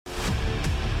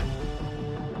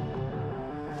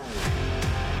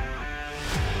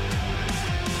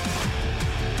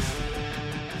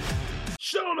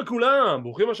שלום לכולם,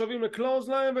 ברוכים השבים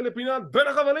לקלוזליין ולפינת בין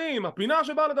החבלים, הפינה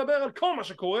שבאה לדבר על כל מה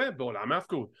שקורה בעולם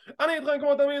ההפקות. אני איתכם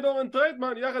כמו תמיד אורן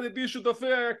טרייטמן, יחד איתי שותפי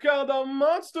היקר דה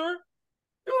מונסטר,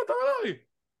 יונתן אלרי.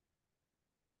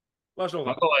 מה שלומך?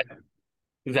 מה קורה?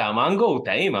 זה המנגו, הוא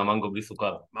טעים, המנגו בלי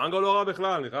סוכר. מנגו לא רע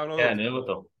בכלל, אני חייב כן, להודות. אני אוהב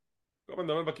אותו. כל פעם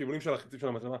נדבר בכיוונים של החיצים של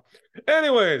המצלמה.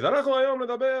 anyways, אנחנו היום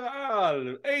נדבר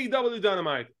על AEW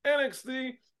DYNAMITE, NXT,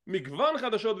 מגוון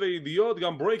חדשות וידיעות,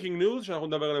 גם breaking news שאנחנו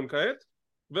נדבר עליהם כעת,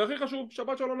 והכי חשוב,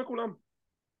 שבת שלום לכולם.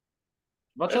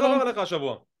 שבת איך עבר שלום. עליך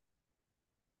השבוע?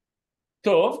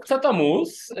 טוב, קצת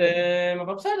עמוס,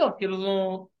 אבל בסדר, כאילו זה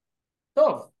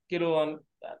טוב, כאילו, אני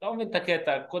לא מבין את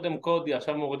הקטע, קודם קודי,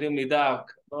 עכשיו מורידים לי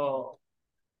דארק, לא,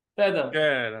 בסדר.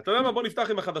 כן, אתה יודע מה? בוא נפתח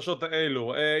עם החדשות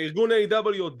האלו. ארגון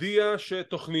AEW הודיע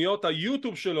שתוכניות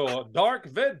היוטיוב שלו, דארק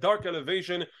ודארק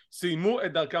אלוויישן, סיימו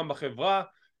את דרכם בחברה.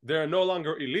 They are no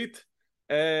longer elite.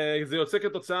 זה יוצא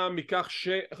כתוצאה מכך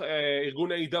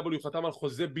שארגון AEW חתם על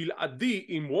חוזה בלעדי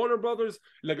עם וורנר ברודרס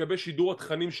לגבי שידור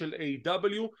התכנים של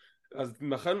AEW. אז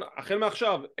החל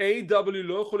מעכשיו AEW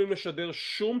לא יכולים לשדר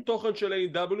שום תוכן של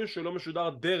AEW שלא משודר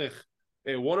דרך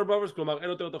וורנר ברודרס, כלומר אין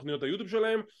יותר תוכניות היוטיוב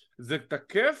שלהם. זה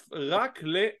תקף רק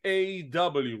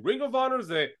ל-AEW. Ring of Honor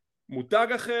זה מותג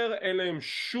אחר, אין להם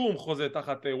שום חוזה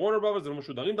תחת וורנר ברודרס, זה לא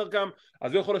משודרים דרכם,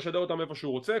 אז הוא יכול לשדר אותם איפה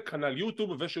שהוא רוצה, כנ"ל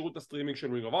יוטיוב ושירות הסטרימינג של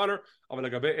Ring of Honor. אבל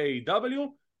לגבי AEW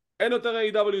אין יותר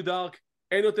AEW Dark,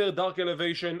 אין יותר Dark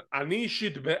Elevation. אני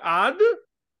אישית בעד,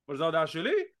 אבל זו הדעה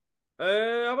שלי,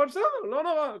 אבל בסדר, לא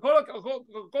נורא.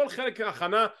 כל חלק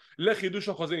הכנה לחידוש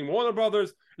החוזה עם וורנר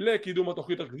ברודרס, לקידום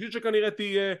התוכנית השלישית שכנראה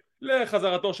תהיה,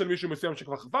 לחזרתו של מישהו מסוים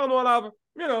שכבר חפרנו עליו,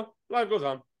 you know, life goes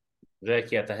on. זה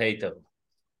כי אתה הייטר.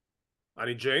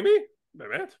 אני ג'יימי?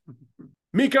 באמת?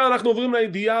 מכאן אנחנו עוברים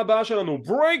לידיעה הבאה שלנו,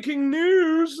 breaking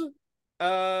news.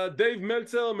 דייב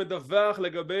מלצר מדווח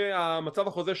לגבי המצב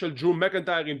החוזה של ג'רו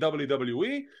מקינטייר עם WWE,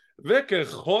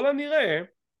 וככל הנראה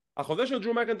החוזה של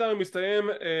ג'רו מקינטייר מסתיים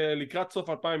לקראת סוף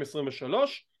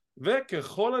 2023,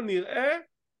 וככל הנראה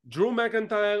ג'רו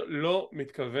מקינטייר לא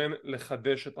מתכוון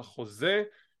לחדש את החוזה.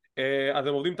 אז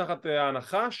הם עובדים תחת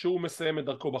ההנחה שהוא מסיים את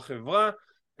דרכו בחברה.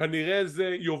 כנראה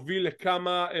זה יוביל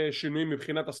לכמה שינויים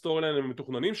מבחינת הסטורי ליין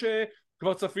המתוכננים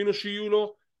שכבר צפינו שיהיו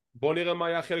לו. בוא נראה מה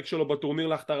היה החלק שלו בטורניר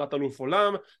להכתרת אלוף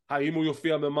עולם, האם הוא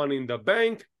יופיע ב-Money in the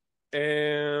Bank,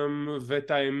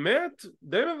 ואת האמת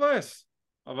די מבאס,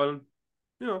 אבל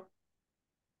you know.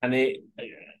 אני,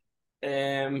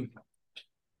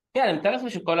 כן, אני מתאר לעצמי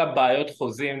שכל הבעיות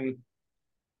חוזים,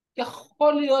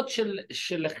 יכול להיות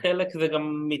שלחלק זה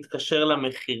גם מתקשר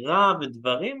למחירה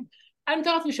ודברים, אני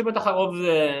מתאר לעצמי שבטח הרוב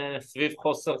זה סביב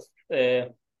חוסר,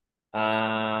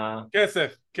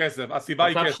 כסף, הסיבה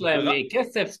היא המצב כסף. שלהם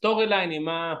מכסף, סטורי ליין,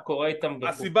 מה קורה איתם וכו'.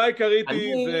 הסיבה העיקרית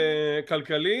היא אני... זה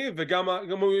כלכלי, וגם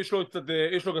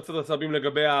יש לו קצת עצבים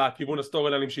לגבי הכיוון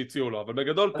הסטורי ליינים שהציעו לו, אבל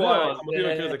בגדול פה המוטיב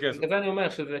העיקרי זה כסף. בגלל זה אני אומר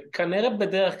שזה כנראה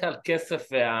בדרך כלל כסף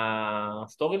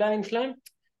והסטורי ליינים שלהם.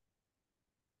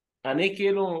 אני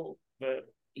כאילו,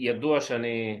 ידוע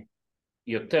שאני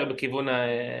יותר בכיוון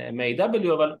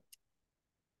מ-AW, אבל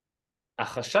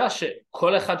החשש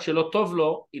שכל אחד שלא טוב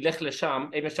לו ילך לשם,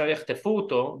 אם אפשר יחטפו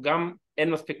אותו, גם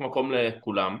אין מספיק מקום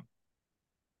לכולם.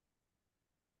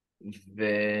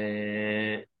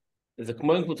 וזה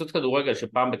כמו עם קבוצות כדורגל,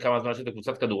 שפעם בכמה זמן שזה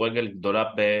קבוצת כדורגל גדולה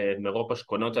מאירופה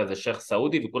שקונה אותה, זה שייך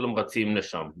סעודי וכולם רצים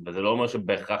לשם, וזה לא אומר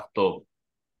שבהכרח טוב.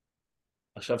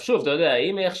 עכשיו שוב, אתה יודע,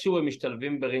 אם איכשהו הם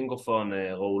משתלבים ברינג אוף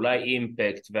אונר, או אולי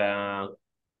אימפקט,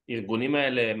 והארגונים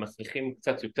האלה מצליחים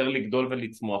קצת יותר לגדול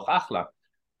ולצמוח, אחלה.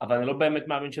 אבל אני לא באמת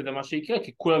מאמין שזה מה שיקרה,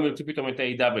 כי כולם ירצו פתאום את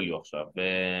ה-AW עכשיו.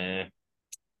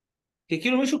 כי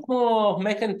כאילו מישהו כמו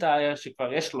מקינטייר,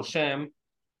 שכבר יש לו שם,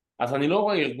 אז אני לא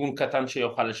רואה ארגון קטן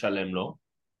שיוכל לשלם לו,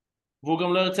 והוא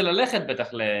גם לא ירצה ללכת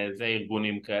בטח לאיזה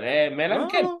ארגונים כאלה, מלם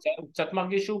כן, הוא קצת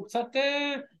מרגיש שהוא קצת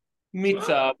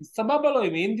מיצה, סבבה לו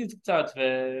עם אינדיז קצת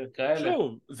וכאלה.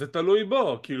 שוב, זה תלוי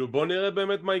בו, כאילו בוא נראה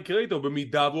באמת מה יקרה איתו,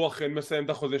 במידה והוא אכן מסיים את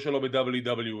החוזה שלו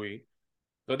ב-WWE.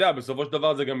 אתה יודע, בסופו של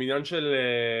דבר זה גם עניין של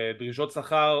דרישות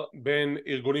שכר בין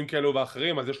ארגונים כאלו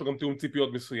ואחרים, אז יש לו גם תיאום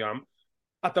ציפיות מסוים.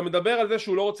 אתה מדבר על זה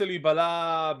שהוא לא רוצה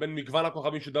להיבלע בין מגוון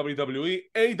הכוכבים של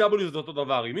WWE, AEW זה אותו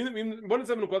דבר. בוא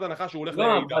נצא מנקודת הנחה שהוא הולך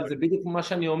לא, ל-AEW. אבל זה בדיוק מה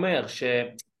שאני אומר,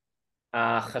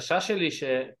 שהחשש שלי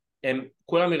שהם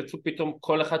כולם ירצו פתאום,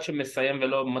 כל אחד שמסיים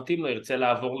ולא מתאים לו ירצה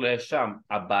לעבור לשם.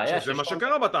 הבעיה שזה מה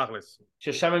שקרה בתכלס.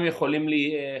 ששם הם יכולים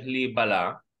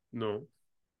להיבלע. נו.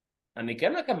 אני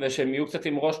כן מקווה שהם יהיו קצת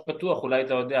עם ראש פתוח, אולי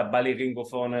אתה יודע, בא לי רינג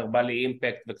אוף אונר, בא לי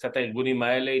אימפקט, וקצת הארגונים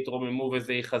האלה יתרוממו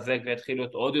וזה יחזק ויתחיל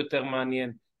להיות עוד יותר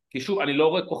מעניין. כי שוב, אני לא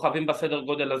רואה כוכבים בסדר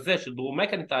גודל הזה של דרו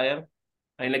מקינטייר,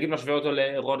 אני נגיד משווה אותו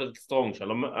לרודריק סטרונג,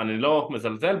 שאני לא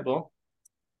מזלזל בו,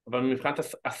 אבל מבחינת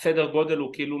הסדר גודל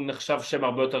הוא כאילו נחשב שם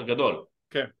הרבה יותר גדול.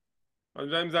 כן, עם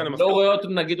זה אני אני לא מסכים. רואה אותו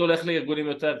נגיד הולך לארגונים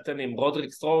יותר קטנים.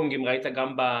 רודריק סטרונג, אם ראית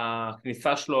גם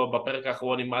בכניסה שלו בפרק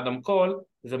האחרון עם אדם קול,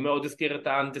 זה מאוד הזכיר את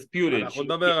ה-Undisputed, אנחנו שהוא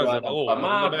נדבר על כאילו זה, על ברור, אנחנו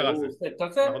הבמה נדבר על זה. והוא עושה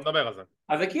את זה, אנחנו נדבר על זה.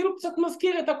 אז זה כאילו קצת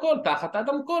מזכיר את הכל, תחת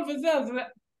אדם קול וזה, אז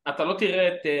אתה לא תראה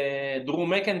את דרו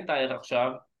מקינטייר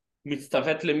עכשיו,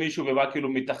 מצטוות למישהו ובא כאילו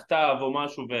מתחתיו או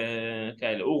משהו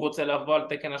וכאלה, הוא רוצה לבוא על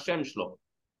תקן השם שלו.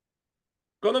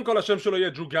 קודם כל השם שלו יהיה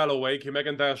ג'ו גלווי, כי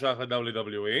מקינטייר שייך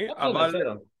ל-WWE, אבל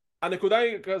בסדר. הנקודה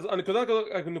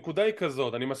היא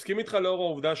כזאת, אני מסכים איתך לאור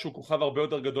העובדה שהוא כוכב הרבה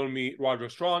יותר גדול מרוג'ר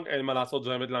סטרונג, אין מה לעשות,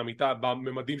 זו האמת לאמיתה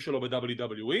בממדים שלו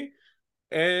ב-WWE,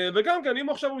 וגם כן, אם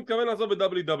עכשיו הוא מתכוון לעזוב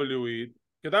ב-WWE,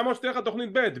 כדאי מאוד שתהיה לך תוכנית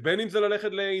ב', בין אם זה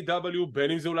ללכת ל-AEW,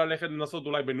 בין אם זה אולי ללכת לנסות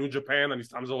אולי בניו ג'פן, אני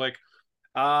סתם זורק.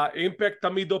 האימפקט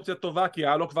תמיד אופציה טובה, כי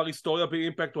היה לו כבר היסטוריה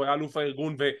באימפקט, הוא היה אלוף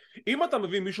הארגון, ואם אתה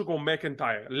מביא מישהו כמו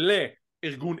מקינטייר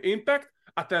לארגון אימפקט,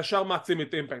 אתה ישר מעצים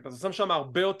את אימפקט, אז אתה שם שם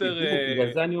הרבה יותר...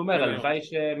 בגלל זה אני אומר, הלוואי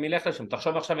שמילך לשם,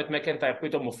 תחשוב עכשיו את מקינטייר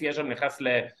פתאום מופיע שם, נכנס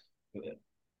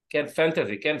כן,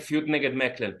 פנטזי, כן, פיוט נגד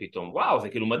מקלן פתאום, וואו, זה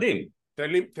כאילו מדהים.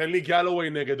 תן לי גלווי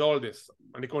נגד אולדס,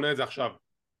 אני קונה את זה עכשיו.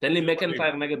 תן לי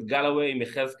מקינטייר נגד גלווי עם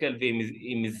יחזקאל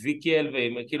ועם זיקיאל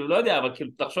ועם, כאילו, לא יודע, אבל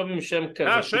כאילו, תחשוב עם שם כזה.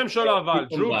 זה השם שלו אבל,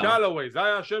 ג'ו גלווי, זה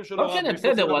היה השם שלו. לא משנה,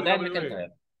 בסדר, הוא עדיין מקינטייר.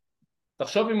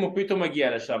 תחשוב אם הוא פתאום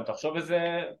מגיע לשם, תחשוב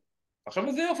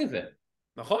איזה יופי זה.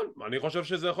 נכון, אני חושב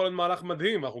שזה יכול להיות מהלך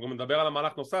מדהים, אנחנו גם נדבר על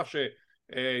המהלך נוסף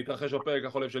שהתרחש בפרק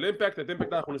החולף של אימפקט, את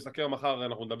אימפקט אנחנו נסקר מחר,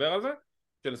 אנחנו נדבר על זה,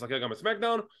 שנסקר גם את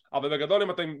סמקדאון, אבל בגדול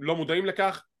אם אתם לא מודעים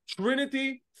לכך,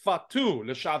 טריניטי פאטו,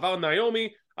 לשעבר ניומי,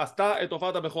 עשתה את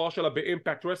הופעת הבכורה שלה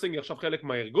באימפקט רסלינג, היא עכשיו חלק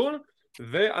מהארגון,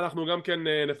 ואנחנו גם כן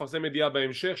נפרסם ידיעה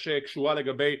בהמשך שקשורה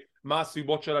לגבי מה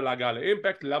הסיבות שלה להגעה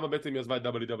לאימפקט, למה בעצם היא עזבה את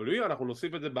WWE, אנחנו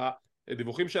נוסיף את זה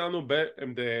בדיווחים שלנו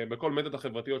בכל מדיות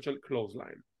החברתיות של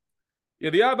קלוזליין.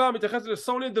 ידיעה הבאה מתייחסת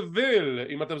לסוניה דוויל,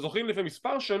 אם אתם זוכרים לפני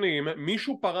מספר שנים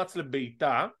מישהו פרץ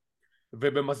לביתה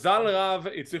ובמזל רב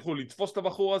הצליחו לתפוס את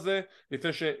הבחור הזה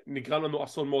לפני שנגרם לנו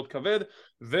אסון מאוד כבד,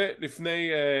 ולפני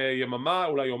יממה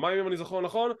אולי יומיים אם אני זוכר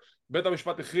נכון בית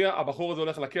המשפט הכריע הבחור הזה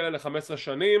הולך לכלא ל-15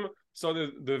 שנים. סוניה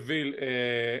דוויל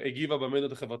הגיבה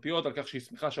במדיות החברתיות על כך שהיא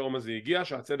שמחה שהיום הזה הגיע,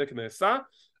 שהצדק נעשה,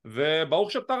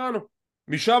 וברוך שפטרנו.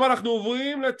 משם אנחנו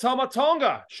עוברים לטאמה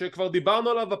טונגה שכבר דיברנו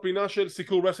עליו בפינה של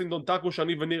סיקור רסלינג דון טאקו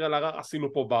שאני וניר אלהרר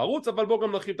עשינו פה בערוץ, אבל בואו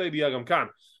גם נרחיב את הידיעה גם כאן.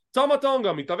 טאמה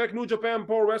טונגה מתאבק ניו ג'פן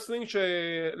פרו רסלינג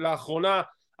שלאחרונה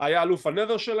היה אלוף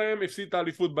הנבר שלהם, הפסיד את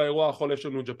האליפות באירוע החולף של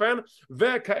ניו ג'פן,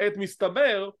 וכעת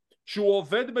מסתבר שהוא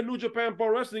עובד בניו ג'פן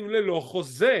פרו רסלינג ללא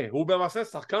חוזה, הוא במעשה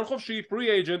שחקן חופשי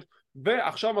פרי אייג'נט,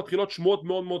 ועכשיו מתחילות שמועות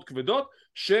מאוד מאוד כבדות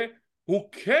שהוא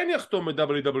כן יחתום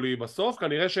ב-WWE בסוף,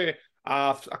 כנראה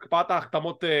הקפאת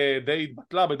ההחתמות די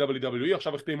התבטלה ב-WWE,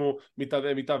 עכשיו החתימו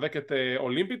מתאבקת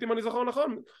אולימפית אם אני זוכר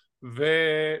נכון,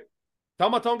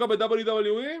 וטאמה טונגה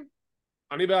ב-WWE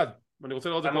אני בעד, אני רוצה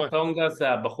לראות את זה קורה. טאמה טונגה זה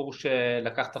הבחור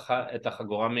שלקח את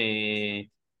החגורה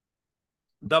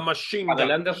The Machine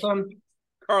קרל אנדרסון?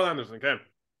 קרל אנדרסון, כן.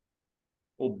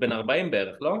 הוא בן 40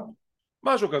 בערך, לא?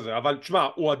 משהו כזה, אבל תשמע,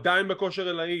 הוא עדיין בכושר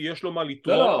אלאי, יש לו מה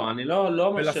לתרום. לא, אני לא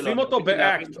אומר שלא. ולשים אותו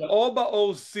באקט, או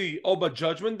ב-OC או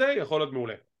ב-Judgment Day, יכול להיות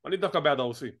מעולה. אני דווקא בעד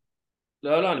ה-OC.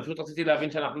 לא, אני פשוט רציתי להבין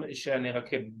שאני רק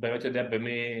באמת יודע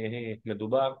במי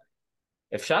מדובר.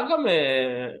 אפשר גם,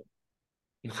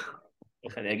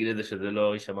 איך אני אגיד את זה שזה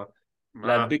לא יישמע,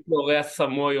 להדביק לו ריח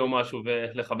סמוי או משהו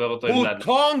ולחבר אותו עם לאד. הוא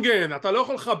טונגן, אתה לא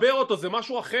יכול לחבר אותו, זה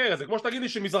משהו אחר, זה כמו שתגיד לי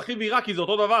שמזרחי ועיראקי זה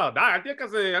אותו דבר, די, אל תהיה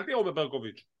כזה, אל תהיה עומד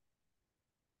ברקוביץ'.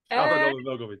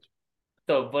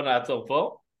 טוב, בוא נעצור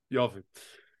פה. יופי.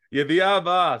 ידיעה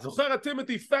הבאה, זוכר את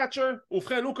טימותי פאצ'ר?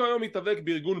 ובכן הוא כיום מתאבק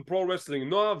בארגון פרו רסלינג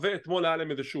נועה, ואתמול היה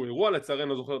להם איזשהו אירוע,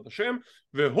 לצערנו זוכר את השם,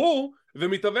 והוא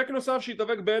ומתאבק נוסף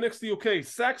שהתאבק ב-NXT UK,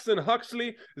 סקסון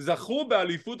הקסלי, זכו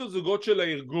באליפות הזוגות של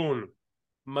הארגון.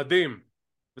 מדהים.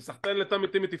 וסחטן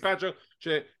לטימותי פאצ'ר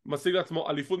שמשיג לעצמו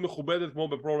אליפות מכובדת כמו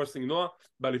בפרו רסלינג נועה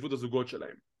באליפות הזוגות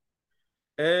שלהם.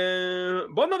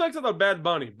 בואו נדבר קצת על בד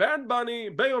בני. בד בני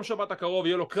ביום שבת הקרוב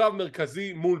יהיה לו קרב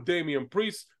מרכזי מול דמיאן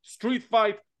פריסט, סטריט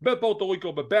פייט בפורטו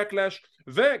ריקו בבקלאש,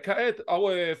 וכעת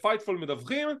פייטפול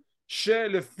מדווחים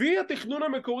שלפי התכנון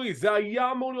המקורי זה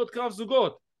היה אמור להיות קרב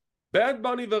זוגות, בד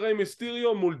בני וריי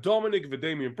מיסטריו מול דומיניק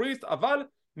ודמיאן פריסט, אבל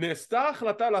נעשתה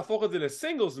החלטה להפוך את זה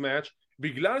לסינגלס מאץ'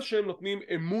 בגלל שהם נותנים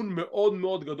אמון מאוד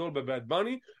מאוד גדול בבד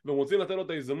בני והם רוצים לתת לו את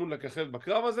ההזדמנות לככב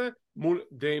בקרב הזה מול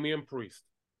דמיאן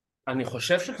פריסט. אני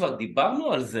חושב שכבר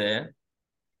דיברנו על זה,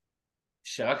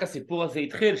 שרק הסיפור הזה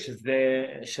התחיל,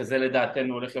 שזה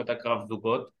לדעתנו הולך להיות הקרב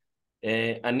זוגות.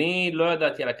 אני לא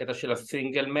ידעתי על הקטע של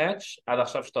הסינגל מאץ' עד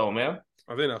עכשיו שאתה אומר.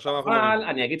 אז הנה, עכשיו אנחנו... אבל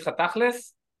אני אגיד לך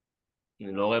תכלס,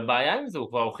 אני לא רואה בעיה עם זה, הוא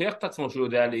כבר הוכיח את עצמו שהוא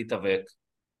יודע להתאבק,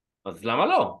 אז למה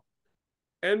לא?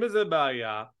 אין בזה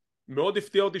בעיה. מאוד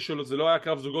הפתיע אותי שזה לא היה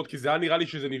קרב זוגות, כי זה היה נראה לי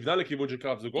שזה נבנה לכיוון של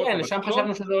קרב זוגות, כן, לשם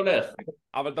חשבנו שזה הולך.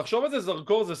 אבל תחשוב איזה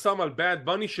זרקור זה שם על בad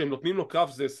bunny שהם נותנים לו קרב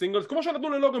זה סינגלס, כמו שנתנו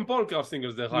ללוגן פול קרב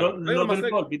סינגלס דרך אגב. לוגן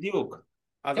פול, בדיוק.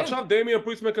 אז כן. עכשיו דמיאן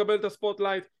פריסט מקבל את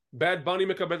הספוטלייט, bad bunny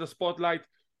מקבל את הספוטלייט.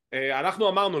 אנחנו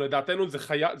אמרנו לדעתנו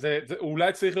זה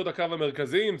אולי צריך להיות הקרב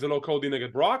המרכזי אם זה לא קודי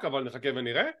נגד ברוק, אבל נחכה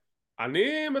ונראה.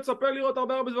 אני מצפה לראות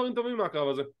הרבה דברים טובים מהקרב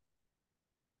הזה.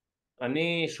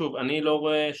 אני לא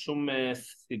רואה שום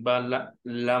סיבה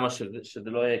למה שזה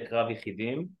לא יהיה קרב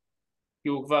יחידים, כי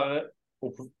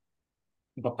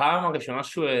בפעם הראשונה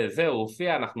שהוא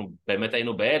הופיע, אנחנו באמת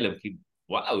היינו בהלם, כי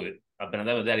וואו, הבן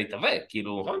אדם יודע להתאבק,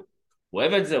 כאילו, נכון? הוא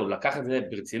אוהב את זה, הוא לקח את זה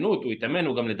ברצינות, הוא התאמן,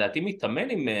 הוא גם לדעתי מתאמן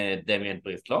עם דמיאן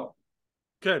פריסט, לא?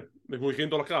 כן, הוא הכין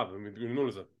אותו לקרב, הם התגוננו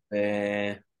לזה.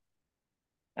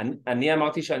 אני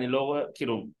אמרתי שאני לא רואה,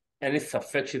 כאילו, אין לי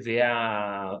ספק שזה יהיה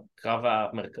הקרב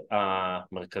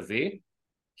המרכזי,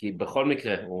 כי בכל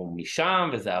מקרה הוא משם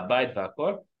וזה הבית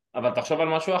והכל, אבל תחשוב על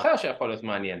משהו אחר שיכול להיות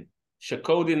מעניין,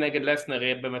 שקודי נגד לסנר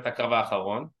יהיה באמת הקרב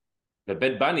האחרון,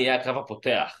 ובית בני יהיה הקרב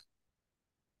הפותח.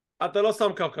 אתה לא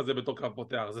שם קרב כזה בתור קרב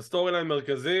פותח, זה סטורי ליין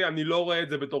מרכזי, אני לא רואה את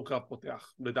זה בתור קרב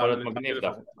פותח. יכול להיות מגניב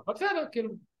דווקא, אבל בסדר, כאילו.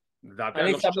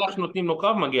 אני שמח שנותנים לו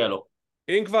קרב, מגיע לו.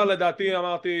 אם כבר לדעתי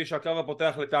אמרתי שהקרב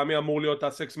הפותח לטעמי אמור להיות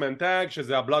ה-6-man tag,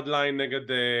 שזה הבלאדליין נגד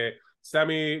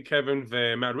סמי, קווין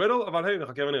ומאט רידל, אבל היי,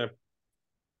 נחכה ונראה.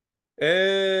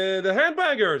 The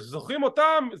Handbangers, זוכרים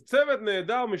אותם? צוות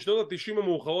נהדר משנות ה-90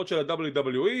 המאוחרות של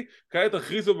ה-WWE, כעת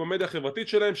הכריזו במדיה החברתית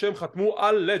שלהם שהם חתמו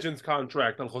על Legends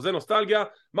Contract, על חוזה נוסטלגיה,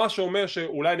 מה שאומר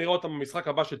שאולי נראה אותם במשחק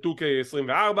הבא של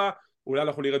 2K24, אולי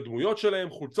אנחנו נראה דמויות שלהם,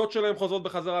 חולצות שלהם חוזרות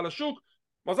בחזרה לשוק.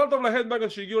 מזל טוב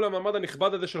להדבנגרס שהגיעו למעמד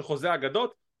הנכבד הזה של חוזה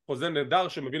אגדות, חוזה נהדר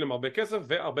שמביא להם הרבה כסף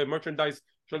והרבה מרצ'נדייז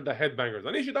של The Headbangers.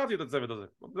 אני שיתפתי את הצוות הזה,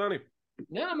 זה אני.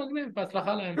 מגניב,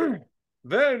 בהצלחה להם.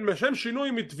 ומשם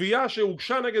שינוי מתביעה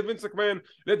שהוגשה נגד וינס מקמן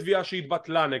לתביעה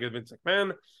שהתבטלה נגד וינס מקמן.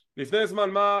 לפני זמן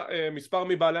מה מספר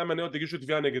מבעלי המניות הגישו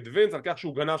תביעה נגד וינס על כך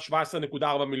שהוא גנב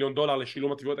 $17.4 מיליון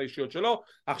לשילום התביעות האישיות שלו.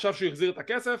 עכשיו שהוא החזיר את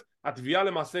הכסף, התביעה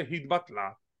למעשה התבטלה.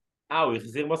 הוא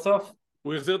החזיר בסוף?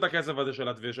 הוא החזיר את הכסף הזה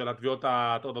של התביעות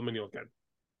הטרדות מיניות, כן.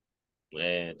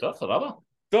 טוב, סבבה.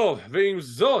 טוב, ועם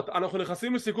זאת, אנחנו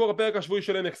נכנסים לסיקור הפרק השבועי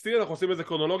של NXT, אנחנו עושים את זה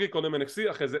קרונולוגי, קודם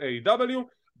NXT, אחרי זה AEW.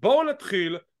 בואו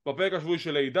נתחיל בפרק השבועי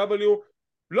של AEW.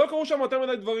 לא קרו שם יותר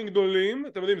מדי דברים גדולים,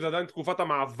 אתם יודעים, זה עדיין תקופת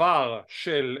המעבר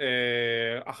של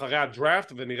אחרי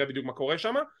הדראפט, ונראה בדיוק מה קורה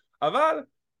שם, אבל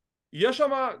יש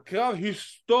שם קרב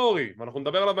היסטורי, ואנחנו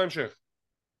נדבר עליו בהמשך.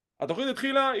 התוכנית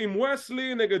התחילה עם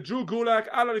וסלי נגד ג'ו גולק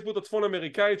על אליפות הצפון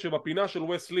אמריקאית, שבפינה של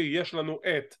וסלי יש לנו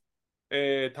את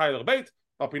טיילר בייט,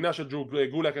 בפינה של ג'ו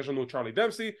גולק יש לנו את צ'רלי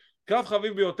דמסי. קרב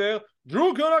חביב ביותר,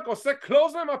 ג'ו גולק עושה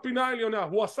קלוזר מהפינה העליונה,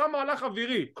 הוא עשה מהלך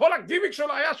אווירי, כל הגימיק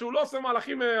שלו היה שהוא לא עושה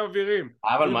מהלכים אוויריים,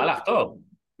 אבל מהלך טוב.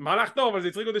 מהלך טוב, אבל זה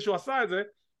הצחיק אותי שהוא עשה את זה.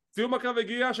 סיום הקרב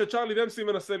הגיע שצ'רלי דמסי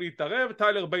מנסה להתערב,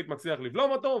 טיילר בייט מצליח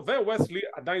לבלום אותו, וווסלי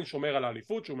עדיין שומר על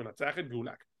האליפות שהוא מנצח את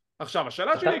גולק. עכשיו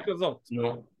השאלה שלי היא כזאת,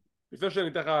 לפני שאני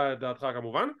אתן לך את דעתך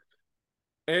כמובן,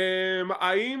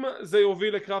 האם זה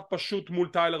יוביל לקרב פשוט מול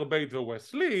טיילר בייט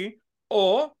וווסלי,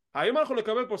 או האם אנחנו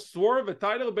נקבל פה סוורב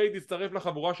וטיילר בייט יצטרף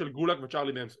לחבורה של גולק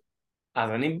וצ'רלי דמסי? אז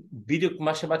אני בדיוק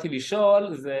מה שבאתי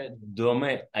לשאול זה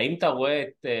דומה, האם אתה רואה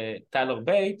את טיילר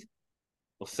בייט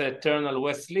עושה טרן על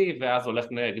וסלי ואז הולך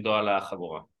נגדו על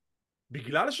החבורה?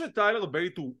 בגלל שטיילר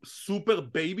בייט הוא סופר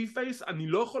בייבי פייס, אני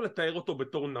לא יכול לתאר אותו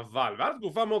בתור נבל, ואז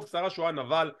תקופה מאוד קצרה שהוא היה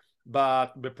נבל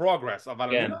בפרוגרס, אבל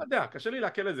כן. אני לא יודע, קשה לי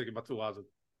להקל את זה בצורה הזאת.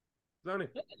 זה אני.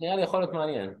 נראה לי יכול להיות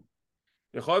מעניין.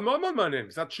 יכול להיות מאוד מאוד מעניין,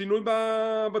 קצת שינוי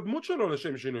בדמות שלו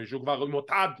לשם שינוי, שהוא כבר עם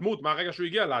אותה דמות מהרגע שהוא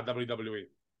הגיע ל-WWE.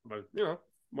 אבל,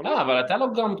 אבל הייתה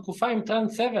לו גם תקופה עם טרנד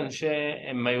 7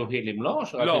 שהם היו הילים, לא?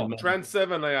 לא, טרנד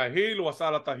 7 היה היל, הוא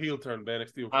עשה לה את ההיל טרן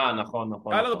ב-NXT. נכון.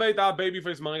 טיילר בייט היה בייבי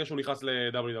פייס מהרגע שהוא נכנס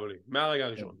ל-WWE, מהרגע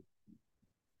הראשון.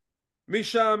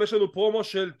 משם יש לנו פרומו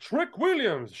של טריק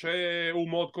וויליאמס, שהוא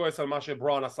מאוד כועס על מה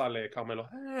שבראון עשה לקרמלו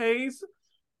הייז,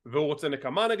 והוא רוצה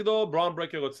נקמה נגדו. בראון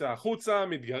ברקר יוצא החוצה,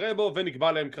 מתגרה בו,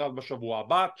 ונקבע להם קרב בשבוע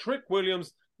הבא, טריק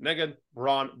וויליאמס נגד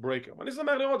בראון ברקר. ואני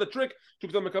שמח לראות את טריק שהוא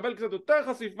קצת מקבל קצת יותר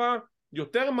חשיפה,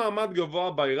 יותר מעמד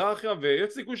גבוה בהיררכיה,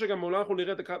 ויש סיכוי שגם אולי אנחנו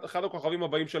נראה את אחד הכוכבים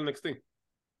הבאים של NXT.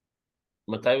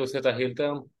 מתי הוא עושה את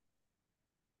ההילטרן?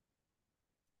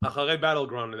 אחרי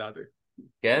Battleground לדעתי.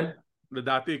 כן?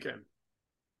 לדעתי כן.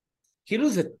 כאילו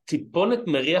זה טיפונת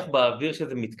מריח באוויר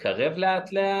שזה מתקרב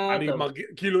לאט לאט.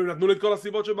 כאילו נתנו לי את כל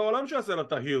הסיבות שבעולם שיעשה לה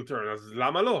את ההילטרן, אז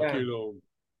למה לא? כאילו...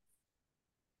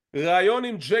 ראיון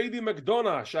עם ג'יי די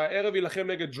מקדונה שהערב ילחם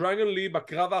נגד דרגון לי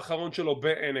בקרב האחרון שלו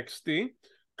ב-NXT.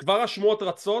 כבר השמועות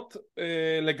רצות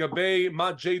לגבי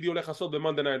מה ג'יי די הולך לעשות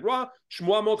ב-Monday Night Raw.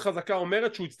 שמועה מאוד חזקה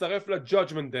אומרת שהוא יצטרף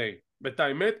ל-Judgment Day.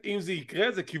 האמת, אם זה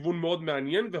יקרה זה כיוון מאוד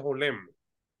מעניין והולם.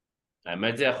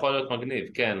 האמת זה יכול להיות מגניב,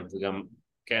 כן, זה גם,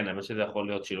 כן, האמת שזה יכול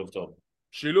להיות שילוב טוב.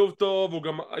 שילוב טוב, הוא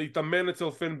גם התאמן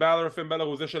אצל פין בלר, פין בלר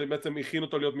הוא זה שבעצם הכין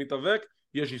אותו להיות מתאבק,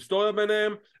 יש היסטוריה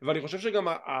ביניהם, ואני חושב שגם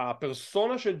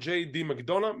הפרסונה של ג'יי די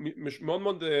מקדונה מאוד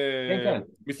מאוד כן, כן,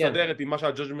 מסתדרת עם מה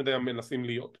שהג'אג'מנט מנסים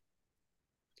להיות.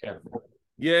 כן.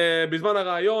 בזמן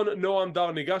הרעיון נועם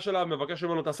דר ניגש אליו, מבקש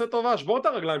ממנו תעשה טובה, שבור את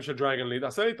הרגליים של דרגן לי,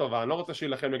 תעשה לי טובה, אני לא רוצה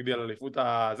שילחם נגדי על אליפות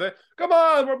הזה, come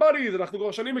on we're buddies, אנחנו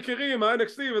כבר שנים מכירים,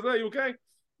 ה-NXT וזה, UK.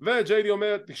 וג'יי די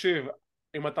אומר, תקשיב,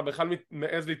 אם אתה בכלל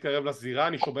מעז להתקרב לזירה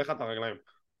אני שובך את הרגליים.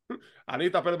 אני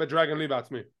אטפל בדרגן לי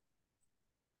בעצמי.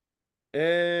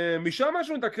 משם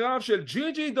משהו את הקרב של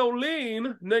ג'י דולין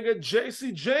נגד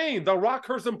ג'ייסי ג'יין, The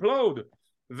Rockers Implode,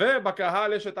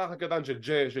 ובקהל יש את האח הקטן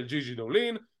של ג'י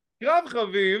דולין. קרב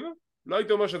חביב, לא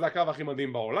הייתי אומר שזה הקרב הכי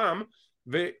מדהים בעולם,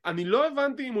 ואני לא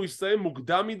הבנתי אם הוא יסיים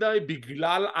מוקדם מדי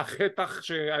בגלל החתך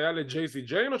שהיה לג'ייסי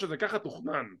ג'יין או שזה ככה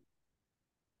תוכנן.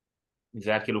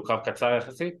 זה היה כאילו קרב קצר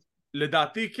יחסית?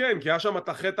 לדעתי כן, כי היה שם את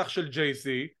החתך של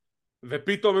ג'ייסי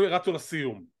ופתאום הם רצו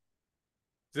לסיום.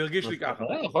 זה הרגיש לי ככה.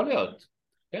 יכול להיות,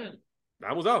 כן. זה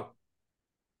היה מוזר.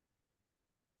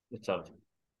 מצב.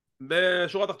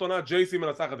 בשורה התחתונה ג'ייסי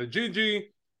מנצחת את ג'י,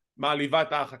 מעליבה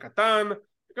את האח הקטן,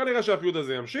 כנראה שהפיוד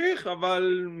הזה ימשיך,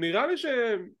 אבל נראה לי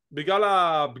שבגלל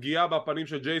הפגיעה בפנים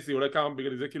של ג'ייסי אולי כמה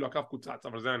בגלל זה כאילו הקרב קוצץ,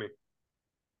 אבל זה אני.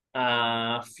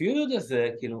 הפיוד הזה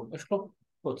כאילו יש לו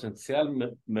פוטנציאל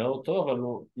מאוד טוב, אבל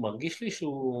הוא מרגיש לי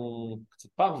שהוא קצת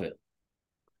פרבר.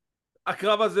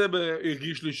 הקרב הזה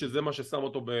הרגיש לי שזה מה ששם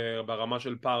אותו ברמה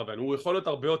של פרוון. הוא יכול להיות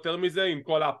הרבה יותר מזה עם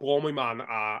כל הפרומים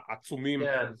העצומים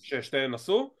ששתיהן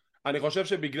עשו. אני חושב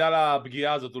שבגלל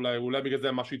הפגיעה הזאת אולי בגלל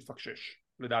זה משהו יתפקשש,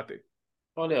 לדעתי.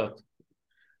 יכול להיות.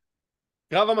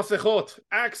 קרב המסכות,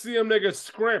 אקסיום נגד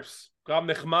סקריפס, קרב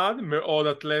נחמד, מאוד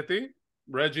אתלטי.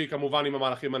 רג'י כמובן עם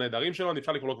המהלכים הנהדרים שלו,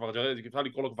 אפשר לקרוא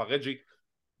לו כבר רג'י.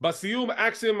 בסיום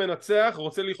אקסיום מנצח,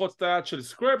 רוצה ללחוץ את היד של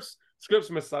סקריפס, סקריפס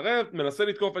מסרב, מנסה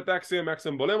לתקוף את אקסיום,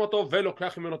 אקסיום בולם אותו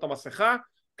ולוקח ממנו את המסכה.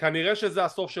 כנראה שזה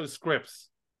הסוף של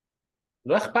סקריפס.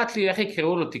 לא אכפת לי איך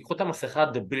יקראו לו, תיקחו את המסכה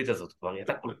הדבילית הזאת כבר, היא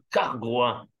הייתה כל כך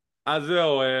גרועה. אז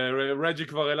זהו, רג'י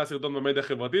כבר העלה סרטון במדיה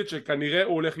חברתית שכנראה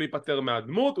הוא הולך להיפטר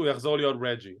מהדמות, הוא יחזור להיות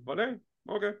רג'י.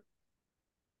 אוקיי.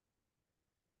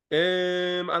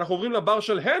 אנחנו עוברים לבר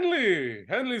של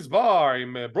הנלי's בר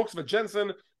עם ברוקס וג'נסן,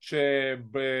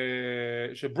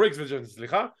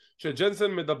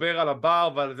 שג'נסן מדבר על הבר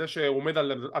ועל זה שהוא עומד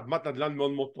על אדמת נדל"ן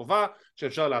מאוד מאוד טובה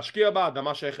שאפשר להשקיע בה,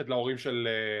 אדמה שייכת להורים של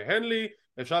הנלי,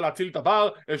 אפשר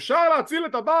להציל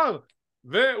את הבר,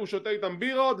 והוא שותה איתם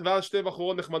בירות, ואז שתי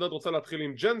בחורות נחמדות רוצה להתחיל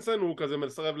עם ג'נסן, הוא כזה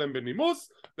מסרב להם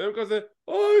בנימוס, והם כזה,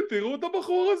 אוי תראו את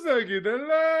הבחור הזה, גידל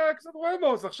קצת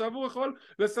רבוס, עכשיו הוא יכול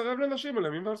לסרב לנשים על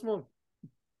ימין ועל שמאל.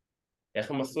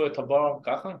 איך הם עשו את הבר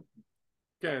ככה?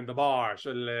 כן, דבר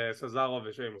של סזארו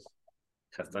ושיימוס.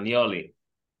 קסטניולי.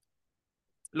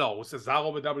 לא, הוא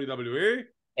סזארו ב-WWE?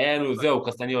 אין, הוא זהו,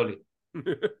 קסטניולי.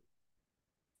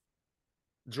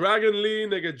 דרגן לי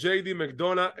נגד ג'יי די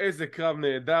מקדונה, איזה קרב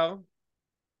נהדר.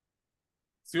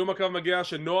 סיום הקרב מגיע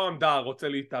שנועם דר רוצה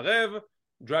להתערב,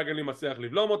 דרגן לי מצליח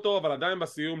לבלום אותו, אבל עדיין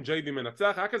בסיום ג'יי די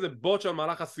מנצח. היה כזה בוט של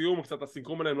מהלך הסיום, קצת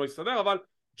הסינכרון ביניהם לא יסתדר, אבל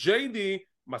ג'יי די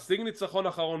משיג ניצחון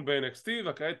אחרון ב-NXT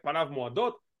וכעת פניו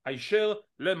מועדות הישר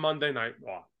ל-Monday Night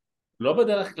Raw. לא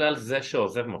בדרך כלל זה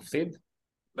שעוזב מפסיד?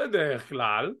 בדרך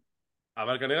כלל,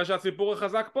 אבל כנראה שהסיפור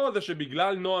החזק פה זה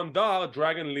שבגלל נועם דר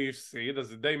דרגן לי הפסיד, אז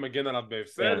זה די מגן עליו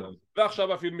בהפסד,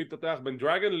 ועכשיו הפיוד מתפתח בין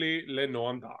דרגן לי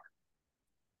לנועם דר.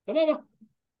 סבבה.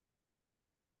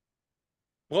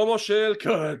 פרומו של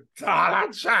קטלת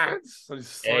צ'אנס.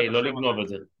 היי, לא לגנוב את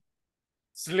זה.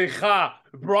 סליחה,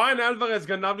 בריין אלוורז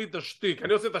גנב לי את השטיק,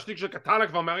 אני עושה את השטיק של קטנה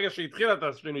כבר מהרגע שהתחילה את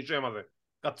השם הזה,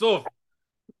 חצוף.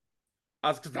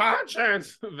 אז קטלת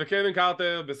צ'אנס וקווין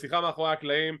קרטר בשיחה מאחורי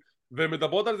הקלעים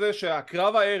ומדברות על זה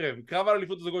שהקרב הערב, קרב על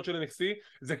אליפות הזוגות של NXT,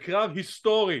 זה קרב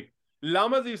היסטורי.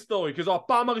 למה זה היסטורי? כי זו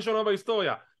הפעם הראשונה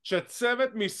בהיסטוריה שצוות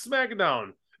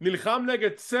מסמקדאון נלחם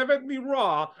נגד צוות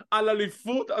מרוע על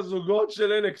אליפות הזוגות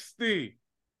של NXT.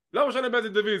 לא משנה באיזה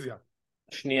דיוויזיה.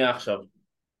 שנייה עכשיו.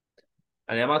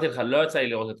 אני אמרתי לך, לא יצא לי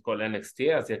לראות את כל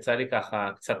NXT, אז יצא לי ככה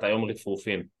קצת היום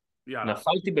רפרופים.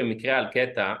 נפלתי במקרה על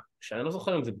קטע, שאני לא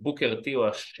זוכר אם זה בוקר טי או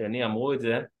השני אמרו את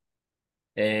זה,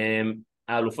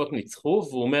 האלופות ניצחו,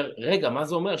 והוא אומר, רגע, מה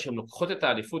זה אומר? שהן לוקחות את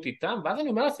האליפות איתם? ואז אני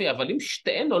אומר לעצמי, אבל אם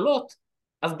שתיהן עולות,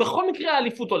 אז בכל מקרה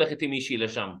האליפות הולכת עם מישהי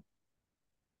לשם.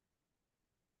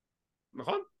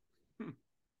 נכון?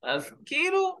 אז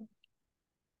כאילו...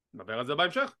 נדבר על זה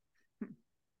בהמשך.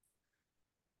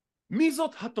 מי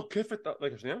זאת התוקפת...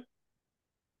 רגע שנייה,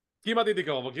 כמעט הייתי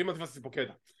קרוב, אבל כמעט תפסתי פה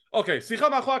קטע. אוקיי, שיחה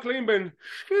מאחורי הקלעים בין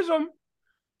שקיזם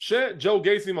שג'ו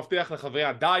גייסי מבטיח לחברי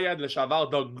הדייד לשעבר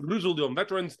The Grizzled Young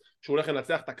Veterans שהוא הולך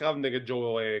לנצח את הקרב נגד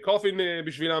ג'ו קופין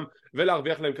בשבילם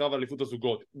ולהרוויח להם קרב על אליפות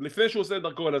הזוגות. לפני שהוא עושה את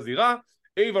דרכו אל הזירה,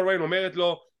 אייבה ריין אומרת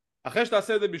לו, אחרי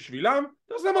שתעשה את זה בשבילם,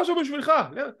 תעשה משהו בשבילך,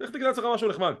 לך תקנה לך משהו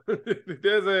נחמד.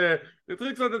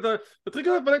 תתחיל קצת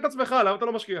לפנק את עצמך, למה אתה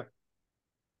לא משקיע?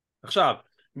 עכשיו,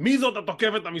 מי זאת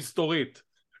התוקפת המסתורית?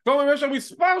 כלומר, יש שם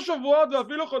מספר שבועות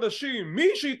ואפילו חודשים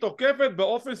מישהי תוקפת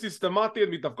באופן סיסטמטי את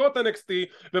מתאבקות NXT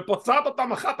ופוצעת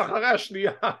אותם אחת אחרי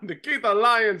השנייה. ניקיטה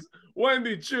ליינס,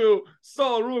 ונדי צ'ו,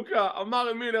 סול רוקה,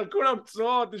 אמרי מילר, כולם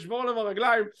פצועות, נשבור להם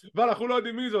הרגליים ואנחנו לא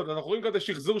יודעים מי זאת. אנחנו רואים כזה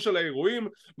שחזור של האירועים,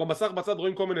 במסך בצד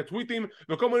רואים כל מיני טוויטים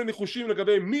וכל מיני ניחושים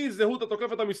לגבי מי זהות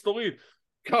התוקפת המסתורית.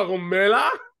 קרמלה?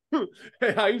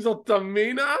 האם זאת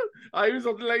תמינה? האם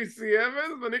זאת לייסי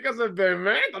אבנס? ואני כזה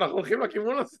באמת? אנחנו הולכים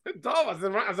לכיוון הזה? טוב, אז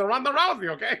זה רונדה ראוזי,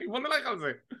 אוקיי? בוא נלך על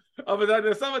זה. אבל זה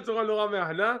נעשה בצורה נורא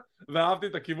מהנה ואהבתי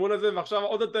את הכיוון הזה, ועכשיו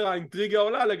עוד יותר האינטריגה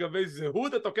עולה לגבי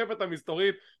זהות התוקפת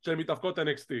המסתורית של מתאבקות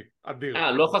NXT.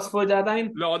 אדיר. לא חשפו את זה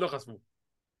עדיין? לא, עוד לא חשפו.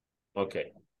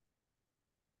 אוקיי.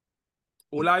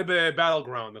 אולי בבאטל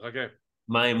גראונד, נחכה.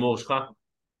 מה ההימור שלך?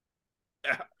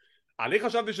 אני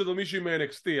חשבתי שזו מישהי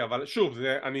מ-NXT, אבל שוב,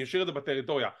 אני אשאיר את זה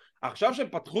בטריטוריה. עכשיו שהם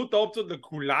פתחו את האופציות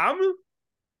לכולם,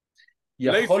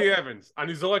 לייסי אבנס.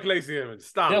 אני זורק לייסי אבנס,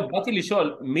 סתם. באתי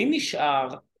לשאול, מי נשאר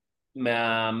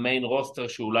מהמיין רוסטר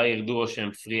שאולי ירדו או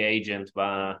שהם פרי אייג'נט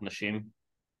בנשים?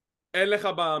 אין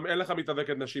לך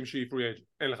מתאבקת נשים שהיא פרי אייג'נט,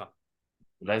 אין לך.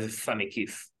 אולי זה סאני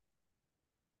קיס.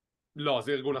 לא,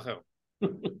 זה ארגון אחר.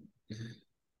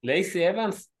 לייסי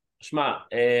אבנס? שמע,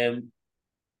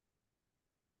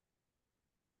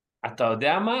 אתה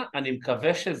יודע מה? אני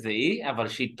מקווה שזה היא, אבל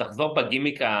שהיא תחזור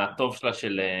בגימיק הטוב שלה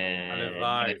של...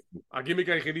 הלוואי. הגימיק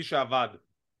היחידי שעבד.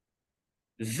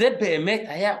 זה באמת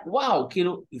היה, וואו,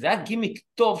 כאילו, זה היה גימיק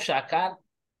טוב שהקהל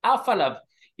עף עליו.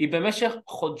 היא במשך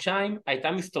חודשיים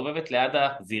הייתה מסתובבת ליד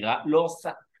הזירה, לא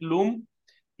עושה כלום,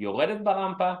 יורדת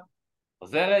ברמפה,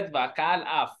 חוזרת והקהל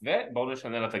עף, ובואו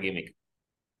נשנה לה את הגימיק.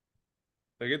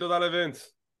 תגיד תודה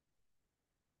לוינס.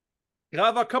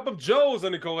 קרב ה-Cup of Joes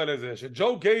אני קורא לזה,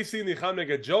 שג'ו גייסי נלחם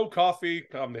נגד ג'ו קופי,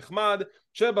 קרב נחמד,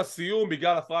 שבסיום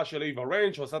בגלל הפרעה של אייבה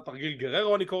ריין שעושה תרגיל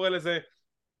גררו אני קורא לזה,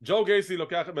 ג'ו גייסי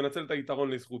מנצל את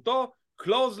היתרון לזכותו,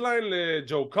 קלוזליין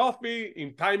לג'ו קופי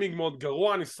עם טיימינג מאוד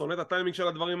גרוע, אני שונא את הטיימינג של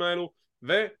הדברים האלו,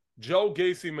 וג'ו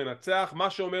גייסי מנצח, מה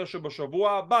שאומר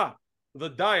שבשבוע הבא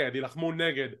The Dyad ילחמו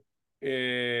נגד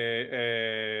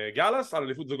גלס על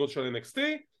אליפות זוגות של NXT.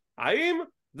 האם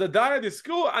The Dyad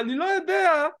יזכו? אני לא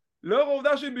יודע, לאור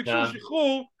העובדה שהם ביקשו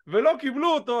שחרור ולא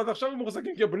קיבלו אותו, אז עכשיו הם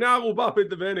מוחזקים כבני ערובה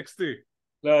ב-NXT.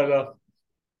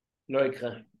 לא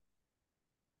יקרה.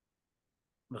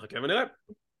 נחכה ונראה.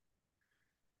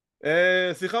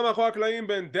 שיחה מאחורי הקלעים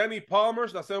בין דני פלמר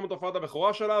שתעשה היום את הופעת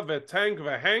הבכורה שלה וטנק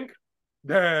והנק.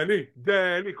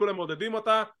 דני, כולם מעודדים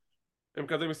אותה, הם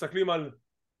כזה מסתכלים על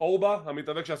אורבה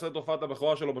המתאבק שעשה את הופעת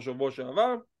הבכורה שלו בשבוע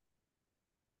שעבר.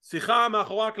 שיחה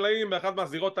מאחורי הקלעים באחת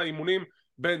מהזירות האימונים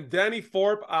בין דני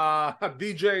פורפ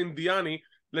הדי-ג'יי אינדיאני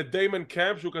לדיימון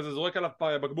קאמפ שהוא כזה זורק עליו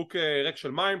בקבוק ריק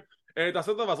של מים,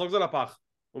 תעשה טוב והזרוק זה לפח.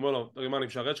 הוא אומר לו, תראי מה אני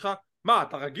משרת שלך? מה,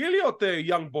 אתה רגיל להיות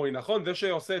יונג בוי, נכון? זה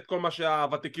שעושה את כל מה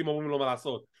שהוותיקים אומרים לו מה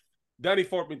לעשות. דני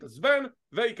פורפ מתעצבן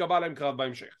ויקבע להם קרב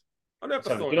בהמשך.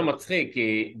 עכשיו זה כאילו מצחיק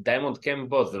כי דיימונד קמפ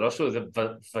זה לא שהוא איזה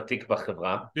ותיק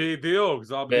בחברה בדיוק,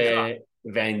 זו הבדיחה.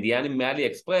 והאינדיאני מאלי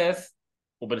אקספרס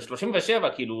הוא בן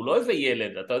 37, כאילו הוא לא איזה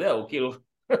ילד, אתה יודע, הוא כאילו...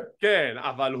 כן,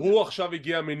 אבל הוא עכשיו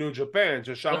הגיע מניו ג'פן,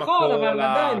 ששם כל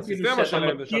הסיסטמה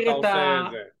שלהם זה שאתה עושה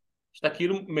את זה. שאתה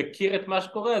כאילו מכיר את מה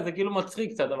שקורה, זה כאילו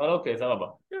מצחיק קצת, אבל אוקיי, זה רבה.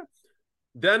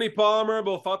 דני פלמר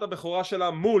בהופעת הבכורה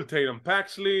שלה מול טייטום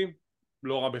פקסלי,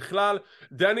 לא רע בכלל.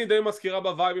 דני די מזכירה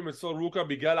בווייבים את סול רוקה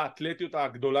בגלל האתלטיות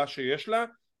הגדולה שיש לה.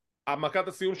 המכת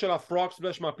הסיום שלה פרוק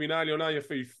ספלש מהפינה העליונה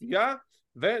יפהפייה,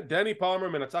 ודני פלמר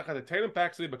מנצחת את טייטום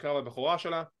פקסלי בקרב הבכורה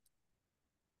שלה.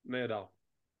 נהדר.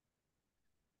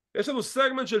 יש לנו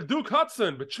סגמנט של דוק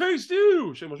הודסון ב-Chase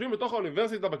You שהם יושבים בתוך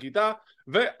האוניברסיטה בכיתה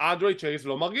ואנדרי צ'ייס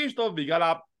לא מרגיש טוב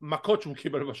בגלל המכות שהוא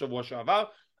קיבל בשבוע שעבר,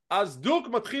 אז דוק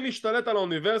מתחיל להשתלט על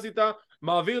האוניברסיטה,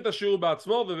 מעביר את השיעור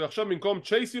בעצמו ועכשיו במקום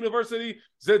Chase University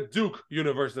זה דוק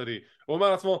University. הוא אומר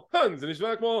לעצמו, זה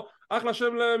נשמע כמו אחלה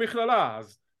שם למכללה.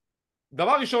 אז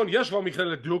דבר ראשון, יש כבר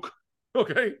מכללת דוק,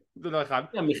 אוקיי? זה דבר אחד.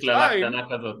 מכללה קטנה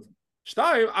כזאת.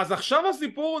 2, אז עכשיו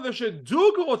הסיפור זה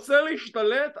שדוק רוצה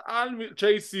להשתלט על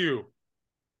Chase You.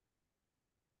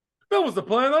 That was the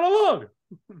plan all along.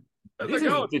 This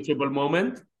is a teachable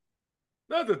moment.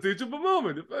 That's a teachable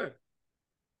moment, יפה.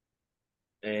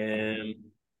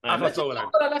 אחלה האמת סטורי שאתה ליין.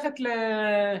 יכול ללכת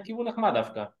לכיוון נחמד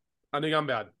דווקא. אני גם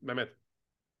בעד, באמת.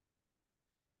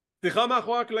 שיחה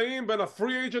מאחורי הקלעים בין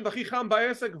הפרי אייג'נט הכי חם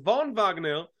בעסק, וון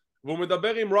וגנר, והוא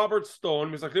מדבר עם רוברט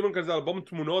סטון, מסתכלים על כזה אלבום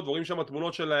תמונות, ורואים שם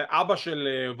תמונות של אבא של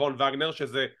וון וגנר,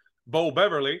 שזה בואו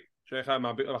בברלי, שאחד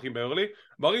מהאחים בברלי,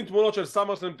 מראים תמונות של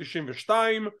סאמרסלאם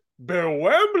 92,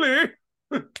 בוומבלי,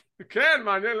 כן,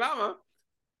 מעניין למה,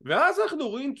 ואז אנחנו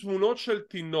רואים תמונות של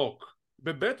תינוק,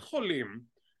 בבית חולים,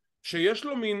 שיש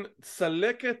לו מין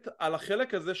צלקת על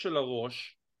החלק הזה של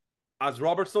הראש, אז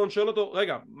רוברטסון שואל אותו,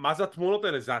 רגע, מה זה התמונות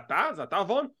האלה? זה אתה? זה אתה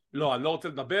וון? לא, אני לא רוצה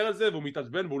לדבר על זה, והוא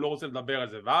מתעצבן והוא לא רוצה לדבר על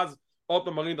זה, ואז עוד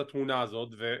פעם מראים את התמונה הזאת,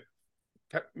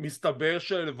 ומסתבר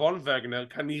שלוון וגנר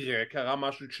כנראה קרה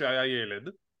משהו כשהיה ילד,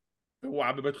 והוא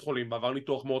היה בבית חולים ועבר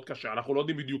ניתוח מאוד קשה, אנחנו לא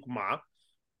יודעים בדיוק מה,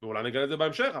 ואולי נגלה את זה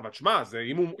בהמשך, אבל תשמע,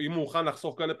 אם הוא מוכן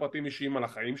לחשוף כאלה פרטים אישיים על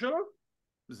החיים שלו,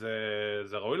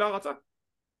 זה ראוי להרצה.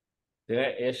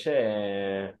 תראה,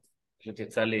 פשוט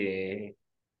יצא לי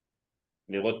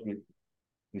לראות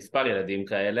מספר ילדים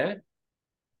כאלה,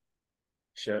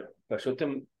 שפשוט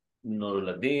הם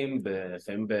נולדים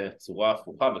לפעמים בצורה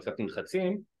הפוכה וקצת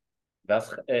נלחצים,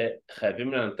 ואז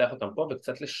חייבים לנתח אותם פה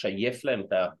וקצת לשייף להם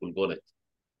את הפולגולת.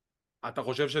 אתה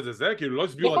חושב שזה זה? כאילו לא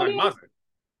הסבירו יכול עדיין מה להיות. זה.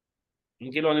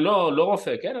 כאילו אני לא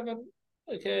רופא, כן, אבל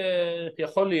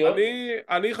יכול להיות.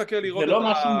 אני אחכה זה לראות את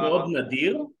לא משהו מאוד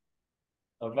נדיר,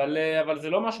 אבל זה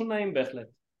לא משהו נעים בהחלט.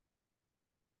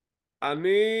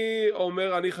 אני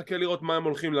אומר, אני אחכה לראות מה הם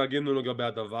הולכים להגיד לנו לגבי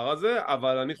הדבר הזה,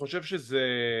 אבל אני חושב שזה,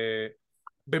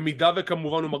 במידה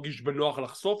וכמובן הוא מרגיש בנוח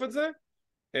לחשוף את זה,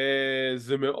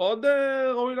 זה מאוד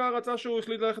ראוי להרצה שהוא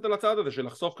החליט ללכת על הצעד הזה, של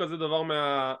לחשוף כזה דבר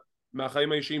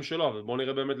מהחיים האישיים שלו, אבל בואו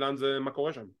נראה באמת מה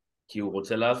קורה שם. כי הוא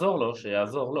רוצה לעזור לו,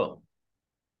 שיעזור לו.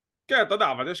 כן, אתה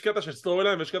יודע, אבל יש קטע של סטורי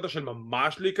ליין ויש קטע של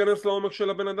ממש להיכנס לעומק של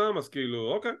הבן אדם, אז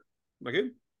כאילו, אוקיי, נגיד.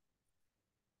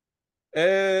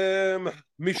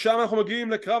 משם אנחנו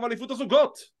מגיעים לקרב אליפות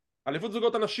הזוגות, אליפות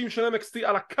זוגות הנשים של NXT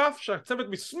על הכף שהצוות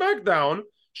מסמקדאון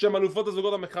שהם אלופות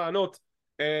הזוגות המכהנות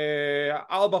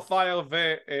אלבה פייר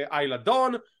ואיילה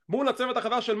דון מול הצוות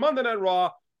החדש של Monday Night Raw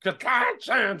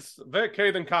קאהן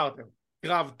וקיידן קארטר.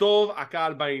 קרב טוב,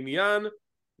 הקהל בעניין,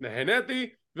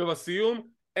 נהניתי, ובסיום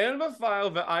אלבה פייר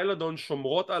ואיילה דון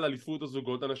שומרות על אליפות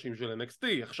הזוגות הנשים של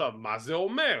NXT. עכשיו, מה זה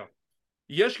אומר?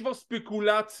 יש כבר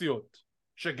ספקולציות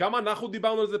שגם אנחנו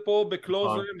דיברנו על זה פה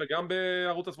בקלוזן וגם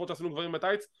בערוץ הספורט שעשינו גברים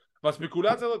בטייץ,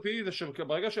 והספקולציה הזאת היא זה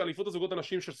שברגע שאליפות הזוגות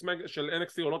הנשים של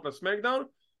NXT עולות לסמקדאון,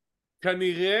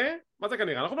 כנראה, מה זה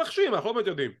כנראה? אנחנו מנחשים, אנחנו לא באמת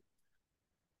יודעים,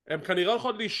 הם כנראה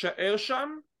הולכות להישאר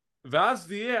שם,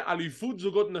 ואז יהיה אליפות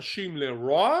זוגות נשים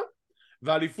לרוע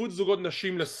ואליפות זוגות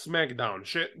נשים לסמקדאון,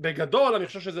 שבגדול אני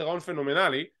חושב שזה רעיון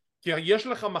פנומנלי, כי יש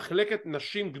לך מחלקת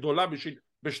נשים גדולה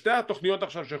בשתי התוכניות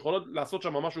עכשיו שיכולות לעשות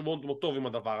שם משהו מאוד מאוד טוב עם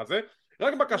הדבר הזה.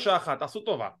 רק בקשה אחת, תעשו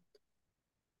טובה,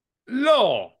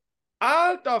 לא,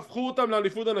 אל תהפכו אותם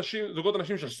לאליפות זוגות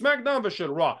הנשים של סמקדאון ושל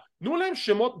רוע, תנו להם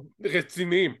שמות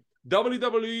רציניים,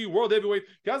 WWE, World Heavyweight,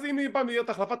 כי אז אם פעם יהיה את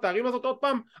החלפת תארים הזאת עוד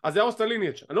פעם, אז זה היה עושה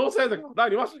ליניאג', אני לא רוצה את זה כבר,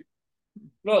 די, נמאס לי.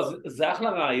 לא, זה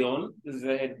אחלה רעיון,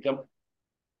 זה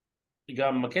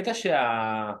גם הקטע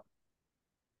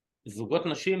שהזוגות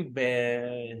נשים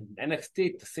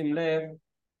ב-NXT, תשים לב,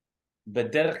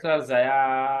 בדרך כלל זה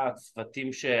היה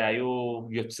צוותים שהיו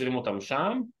יוצרים אותם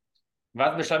שם,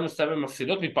 ואז בשלב מסוים הם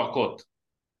מפסידות מתפרקות.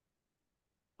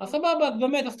 אז סבבה,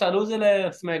 באמת, אז תעלו זה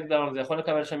לסמקדאון, זה יכול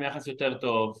לקבל שם יחס יותר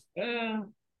טוב.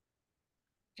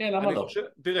 כן, למה לא?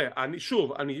 תראה,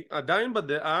 אני עדיין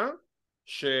בדעה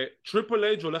שטריפל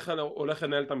אייג' הולך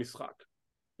לנהל את המשחק,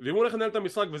 ואם הוא הולך לנהל את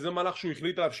המשחק וזה מהלך שהוא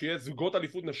החליט עליו שיהיה זוגות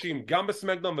אליפות נשים גם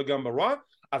בסמקדאון וגם ברוע,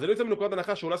 אז אני יוצא מנקודת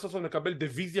הנחה שאולי סוף סוף נקבל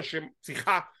דיוויזיה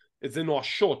שצריכה את זה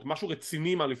נואשות, משהו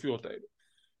רציני מהאליפויות האלה.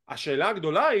 השאלה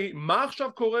הגדולה היא, מה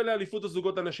עכשיו קורה לאליפות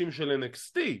הזוגות הנשים של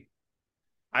NXT?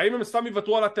 האם הם סתם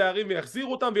יוותרו על התארים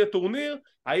ויחזירו אותם ויהיה טורניר?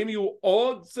 האם יהיו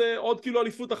עוד כאילו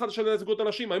אליפות אחת של זוגות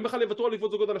הנשים? האם בכלל יוותרו על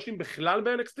אליפות זוגות הנשים בכלל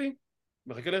ב-NXT?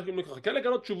 מחכה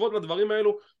לגלות תשובות לדברים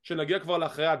האלו שנגיע כבר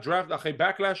לאחרי הדראפט, אחרי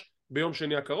backlash ביום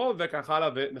שני הקרוב וכך הלאה,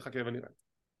 ונחכה ונראה.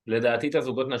 לדעתי את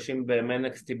הזוגות נשים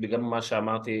ב-NXT בגלל מה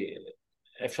שאמרתי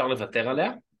אפשר לוותר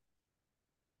עליה,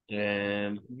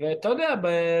 ואתה יודע,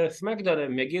 בסמקדאון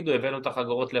הם יגידו הבאנו את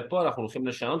החגורות לפה, אנחנו הולכים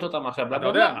לשנות אותם עכשיו, אתה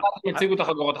יודע, יציגו את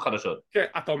החגורות החדשות. כן,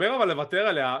 אתה אומר אבל לוותר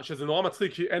עליה, שזה נורא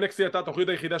מצחיק, כי NXT הייתה התוכנית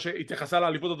היחידה שהתייחסה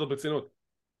לאליפות הזאת ברצינות.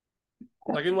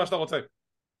 תגיד מה שאתה רוצה.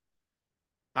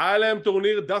 היה להם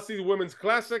טורניר דאסי ווימנס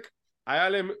קלאסיק, היה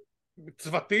להם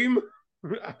צוותים,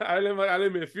 היה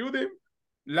להם פיודים,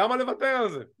 למה לוותר על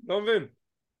זה? לא מבין.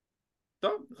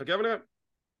 טוב, נחכה ונראה.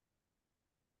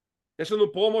 יש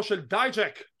לנו פרומו של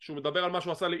דייג'ק שהוא מדבר על מה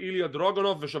שהוא עשה לאיליה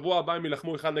דרוגונוב, ושבוע הבא הם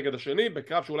ילחמו אחד נגד השני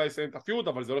בקרב שאולי יסיים את הפיוט,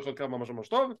 אבל זה הולך להיות קרב ממש ממש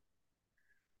טוב.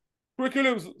 טריק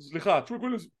וויליאמס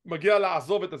מגיע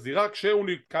לעזוב את הזירה כשהוא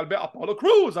נתקל באפולו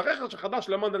קרוז, הרכב שחדש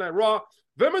למונדי נייט רו,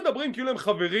 ומדברים כאילו הם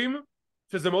חברים,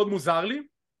 שזה מאוד מוזר לי,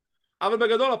 אבל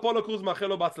בגדול אפולו קרוז מאחל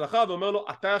לו בהצלחה ואומר לו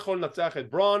אתה יכול לנצח את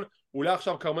ברון, אולי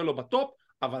עכשיו קרמל לו בטופ,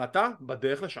 אבל אתה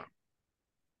בדרך לשם.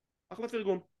 אחלה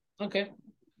פרגון. אוקיי.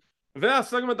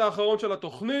 והסגמנט האחרון של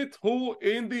התוכנית הוא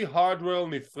אינדי הארדוור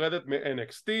נפרדת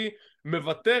מ-NXT,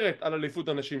 מוותרת על אליפות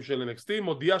הנשים של NXT,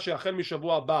 מודיעה שהחל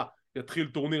משבוע הבא יתחיל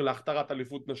טורניר להכתרת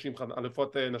אליפות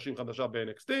נשים חדשה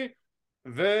ב-NXT,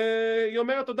 והיא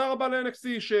אומרת תודה רבה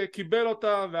ל-NXT שקיבל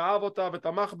אותה ואהב אותה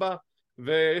ותמך בה,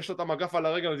 ויש לה את המגף על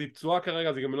הרגל, אז היא פצועה כרגע,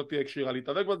 אז היא גם לא תהיה קשירה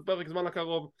להתאבק בפרק זמן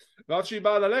הקרוב, ואז שהיא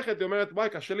באה ללכת היא אומרת וואי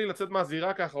קשה לי לצאת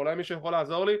מהזירה ככה, אולי מישהו יכול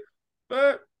לעזור לי,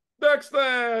 דקסטר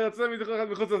יוצא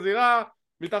מחוץ לזירה,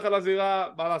 מתחת לזירה,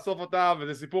 בא לאסוף אותה,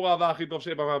 וזה סיפור האהבה הכי טוב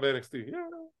שיהיה במה ב-NXT.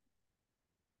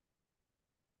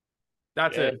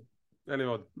 That's it. אין לי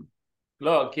עוד.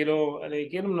 לא, כאילו, אני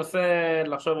כאילו מנסה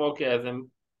לחשוב, אוקיי, אז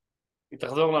היא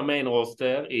תחזור למיין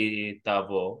רוסטר, היא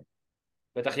תעבור,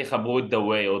 בטח יחברו את The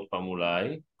Way עוד פעם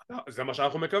אולי. זה מה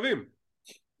שאנחנו מקווים.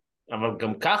 אבל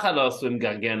גם ככה לא עשו עם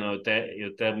גרגנו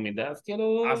יותר מדי, אז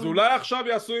כאילו... אז אולי עכשיו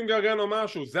יעשו עם גרגנו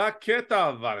משהו, זה הקטע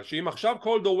אבל, שאם עכשיו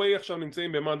כל The Way עכשיו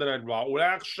נמצאים במונדי נייט רו, אולי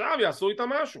עכשיו יעשו איתם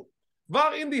משהו. כבר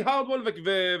אינדי הארדוול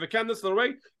וקנדס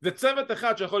לריי, זה צוות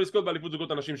אחד שיכול לזכות באליפות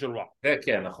זוגות הנשים של רו.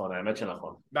 כן, נכון, האמת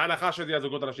שנכון. בהנחה שזה יהיה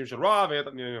זוגות הנשים של רו,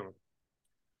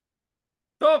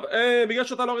 טוב, בגלל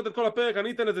שאתה לא ראית את כל הפרק,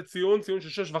 אני אתן לזה ציון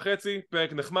של 6.5,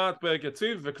 פרק נחמד, פרק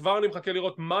יציב, וכבר אני מחכה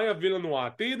לראות מה יביא לנו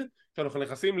העתיד, שאנחנו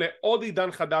נכנסים לעוד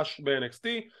עידן חדש ב-NXT,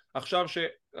 עכשיו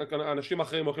שאנשים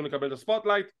אחרים הולכים לקבל את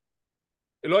הספוטלייט,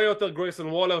 לא יהיה יותר גרייסון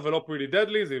וולר ולא פריטי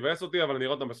דדלי, זה יבאס אותי, אבל אני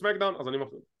אראה אותם בסמקדאון, אז אני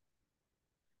מחזיר.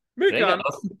 רגע,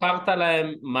 לא סיפרת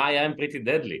להם מה היה עם פריטי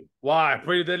דדלי. וואי,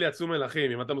 פריטי דדלי יצאו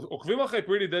מלכים, אם אתם עוקבים אחרי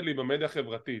פריטי דדלי במדיה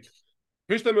החברתית,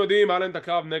 כפי שאתם יודעים, היה להם את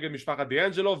הקרב נגד משפחת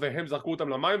דיאנג'לו והם זרקו אותם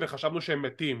למים וחשבנו שהם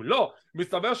מתים. לא,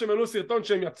 מסתבר שהם העלו סרטון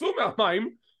שהם יצאו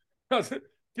מהמים, אז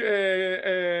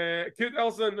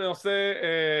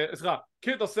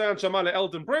קיד עושה הנשמה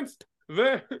לאלטון פרינס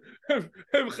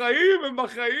והם חיים, הם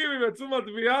בחיים, הם יצאו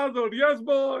מהתביעה הזאת, יש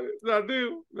בו, זה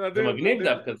אדיר, זה אדיר. זה מגניב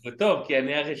דווקא, זה טוב, כי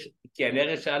אני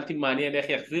הרי שאלתי מעניין איך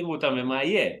יחזירו אותם ומה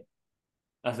יהיה.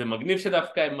 אז זה מגניב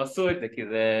שדווקא הם עשו את זה, כי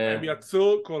זה... הם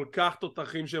יצאו כל כך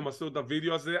תותחים שהם עשו את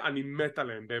הוידאו הזה, אני מת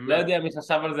עליהם, באמת. לא יודע מי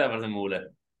חשב על זה, אבל זה מעולה.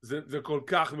 זה כל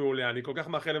כך מעולה, אני כל כך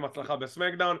מאחל להם הצלחה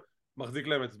בסמקדאון, מחזיק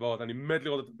להם אצבעות, אני מת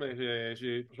לראות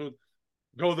שפשוט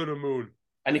go to the moon.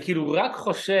 אני כאילו רק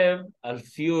חושב על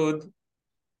פיוד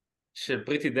של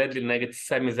פריטי דדלי נגד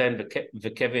סמי זיין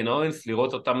וקווין אוינס,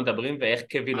 לראות אותם מדברים ואיך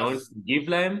קווין אוינס מגיב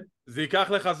להם. זה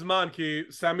ייקח לך זמן, כי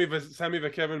סמי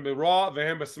וקווין ברו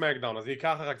והם בסמקדאון, אז זה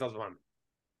ייקח לך קצת זמן.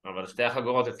 אבל שתי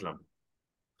החגורות אצלם.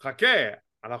 חכה,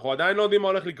 אנחנו עדיין לא יודעים מה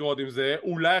הולך לקרות עם זה,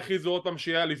 אולי הכריזו עוד פעם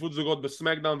שיהיה אליפות זוגות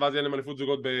בסמקדאון ואז יהיה להם אליפות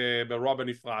זוגות ברו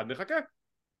בנפרד, נחכה.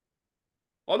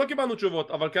 עוד לא קיבלנו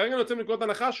תשובות, אבל כרגע יוצאים מנקודת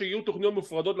הנחה שיהיו תוכניות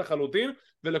מופרדות לחלוטין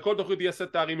ולכל תוכנית יהיה סט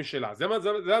תארים משלה,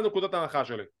 זה הנקודת ההנחה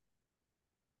שלי.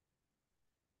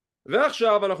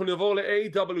 ועכשיו אנחנו נעבור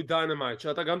ל-AEW DYNAMITE,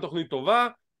 שהייתה גם תוכנית טובה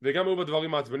וגם היו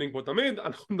בדברים מעצבנים כמו תמיד,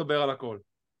 אנחנו נדבר על הכל.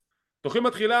 תוכנית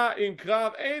מתחילה עם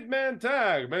קרב 8-man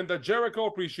tag בין The Jericho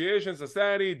Appreciation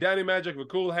Society, דני מג'יק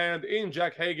וקול הנד, עם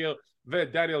ג'ק הייגר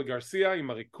ודניאל גרסיה עם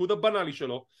הריקוד הבנאלי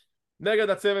שלו, נגד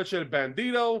הצוות של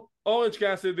בנדיטו, אורנג'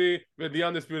 קאסידי ו-The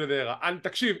Undisputed Era.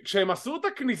 תקשיב, כשהם עשו את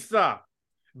הכניסה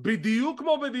בדיוק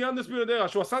כמו ב-The Undisputed Era,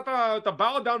 שהוא עשה את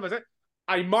ה-bow down וזה,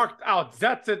 I marked out,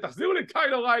 that's it, תחזירו לי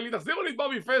קיילו ריילי, תחזירו לי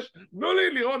בובי פש, תנו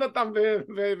לי לראות אותם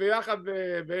ביחד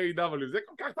ב-AEW, זה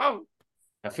כל כך טוב.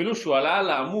 אפילו שהוא עלה על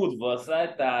העמוד והוא עשה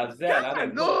את זה,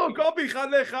 כן, נו, קופי אחד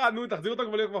לאחד, נו, תחזירו אותם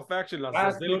כבר להיות כמו פאקשן.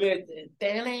 אז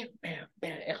תן לי,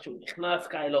 איך שהוא נכנס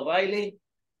קיילו ריילי.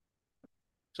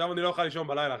 עכשיו אני לא אוכל לישון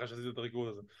בלילה אחרי שעשיתי את הריקוד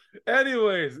הזה.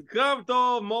 anyways, קרב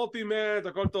טוב, מולטי-מאץ',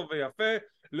 הכל טוב ויפה.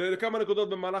 לכמה נקודות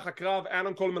במהלך הקרב,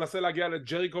 אדם קול מנסה להגיע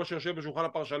לג'ריקו שיושב בשולחן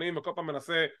הפרשנים וכל פעם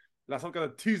מנסה לעשות כזה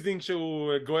טיזינג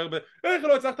שהוא גוער איך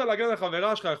לא הצלחת להגן על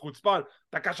חברה שלך, חוצפן,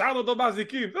 אתה קשרת אותו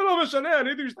באזיקים, זה לא משנה, אני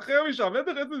הייתי משתחרר משם,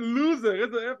 איזה לוזר,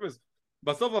 איזה אפס.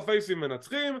 בסוף הפייסים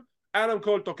מנצחים, אדם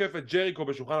קול תוקף את ג'ריקו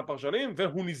בשולחן הפרשנים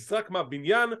והוא נזרק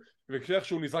מהבניין, וכשאיך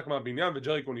שהוא נזרק מהבניין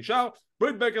וג'ריקו נשאר,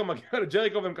 בריט בקר מגיע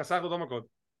לג'ריקו ומכסח אותו מכות.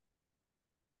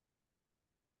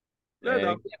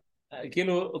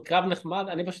 כאילו קרב נחמד,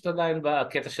 אני פשוט עדיין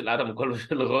בקטע של אדם קול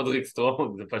ושל רודריק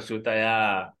סטרונג, זה פשוט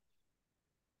היה...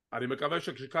 אני מקווה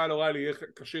שכשקייל אוריילי יהיה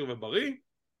כשיר ובריא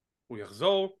הוא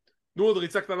יחזור, תנו עוד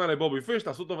ריצה קטנה לבובי פיש,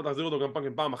 תעשו טוב ותחזירו אותו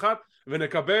גם פעם אחת,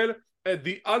 ונקבל את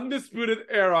The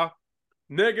Undisputed Era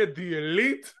נגד The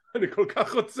Elite. אני כל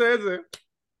כך רוצה את זה.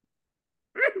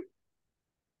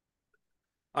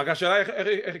 רק השאלה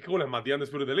איך יקראו להם, מה, The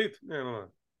Undisputed Elite?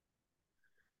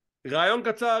 רעיון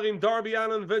קצר עם דרבי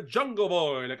אלן וג'ונגל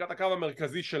בוי לקראת הקרב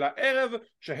המרכזי של הערב,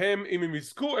 שהם אם הם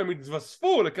יזכו הם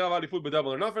יתווספו לקרב האליפות בדאבל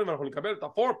או נאפן, ואנחנו נקבל את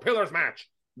ה-4 Pillars Match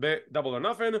בדאבל או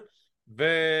נאפן,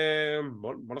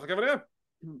 ובוא נחכה ונראה.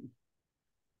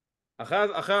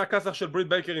 אחרי הכסח של בריט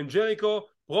בייקר עם ג'ריקו,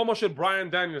 פרומו של בריאן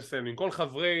דניאלסון עם כל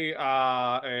חברי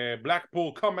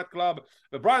ה-Blackpool Combat Club,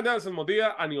 ובריאן דניאלסון מודיע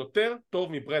אני יותר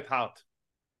טוב מברט הארט.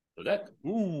 צודק.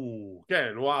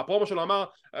 כן, הפרומו שלו אמר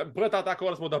ברט הארט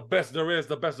קורא לעצמו the best there is,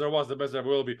 the best there was, the best there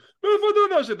will be. מאיפה אתה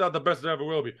יודע שאתה the best there ever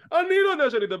will be? אני לא יודע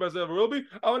שאני the best there ever will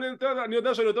be, אבל אני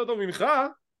יודע שאני יותר טוב ממך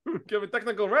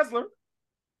כטכניקל רסלר,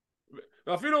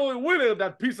 ואפילו ווילר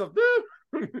that piece of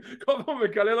כל פעם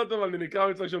מקלל אותו, אבל אני נקרא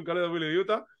מצלח שהוא מקלל ווילר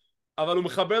יוטה, אבל הוא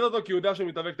מכבד אותו כי הוא יודע שהוא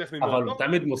מתאבק טכני מאוד טוב. אבל הוא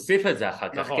תמיד מוסיף את זה אחר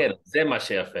כך, כן, זה מה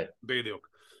שיפה.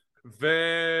 בדיוק.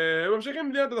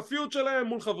 וממשיכים לבנות את הפיוט שלהם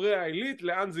מול חברי העילית,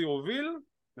 לאן זה יוביל?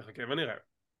 נחכה ונראה.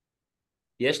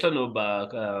 יש לנו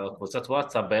בקבוצת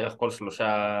וואטסאפ בערך כל 3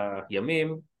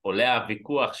 ימים עולה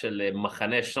הוויכוח של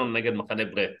מחנה שון נגד מחנה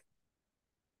ברט.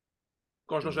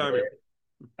 כל 3 ימים.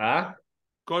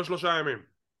 כל 3 ימים.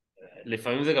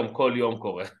 לפעמים זה גם כל יום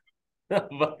קורה.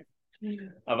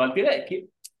 אבל תראה,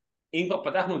 אם כבר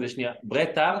פתחנו את זה שנייה,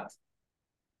 ברט הארט,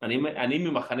 אני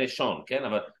ממחנה שון, כן?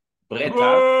 אבל ברט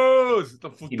הארט,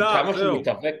 עם כמה שהוא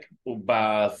מתאבק,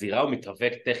 בזירה הוא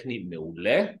מתאבק טכני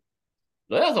מעולה,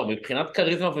 לא יעזור, מבחינת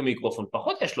קריזמה ומיקרופון,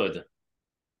 פחות יש לו את זה.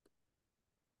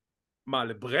 מה,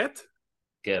 לברט?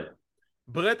 כן.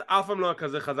 ברט אף פעם לא היה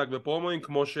כזה חזק בפרומואים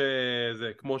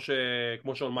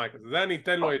כמו שון מייקלס, זה אני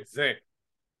אתן לו את זה.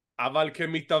 אבל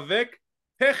כמתאבק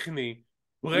טכני,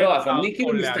 לא, אז אני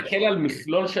כאילו מסתכל על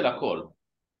מכלול של הכל.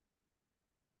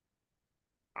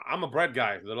 I'm a Brett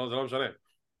guy, זה לא משנה.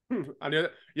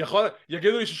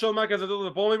 יגידו לי ששון מייקלס יותר טוב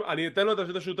בפרומואים, אני אתן לו את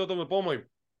השאלה שהוא יותר טוב בפרומואים.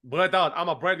 ברט הארט,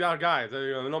 I'm a Brett guy,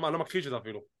 אני לא מכחיש את זה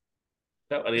אפילו.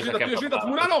 יש לי את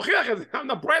התמונה להוכיח את זה,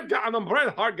 I'm a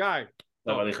Brett hard guy.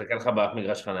 טוב, אני אחכה לך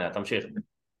במגרש חניה, תמשיך.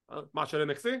 מה,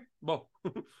 של NXT? בוא.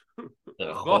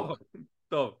 רחוק.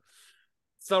 טוב.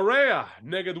 סריה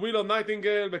נגד ווילו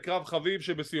נייטינגל בקרב חביב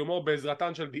שבסיומו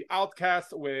בעזרתן של The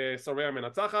Outcast וסריה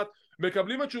מנצחת,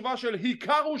 מקבלים התשובה של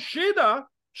היקרו שידה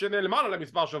שנעלמה לה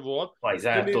למספר שבועות. וואי,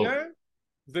 זה היה טוב.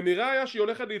 זה נראה היה שהיא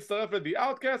הולכת להצטרף ל-The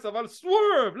Outcast, אבל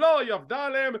סוורב, לא, היא עבדה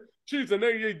עליהם, she's an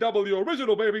AEW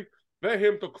original baby,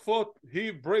 והם תוקפות,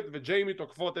 היא, ברית וג'יימי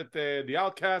תוקפות את The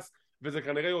Outcast, וזה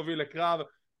כנראה יוביל לקרב.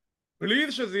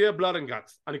 פליז שזה יהיה blood and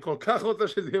guts, אני כל כך רוצה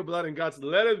שזה יהיה blood and guts,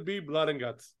 let it be blood and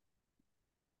guts.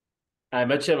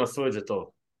 האמת שהם עשו את זה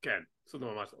טוב. כן, עשו את זה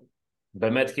ממש טוב.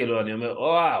 באמת כאילו אני אומר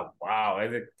וואו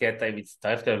איזה קטע היא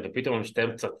מצטרפת אליהם ופתאום הם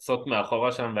שתיהם צצות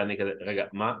מאחורה שם ואני כזה רגע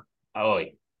מה?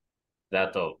 אוי זה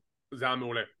היה טוב. זה היה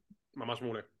מעולה, ממש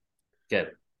מעולה. כן.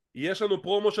 יש לנו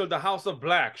פרומו של The House of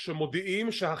Black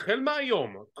שמודיעים שהחל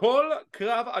מהיום כל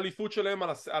קרב אליפות שלהם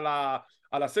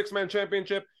על ה-Six Man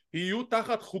Championship יהיו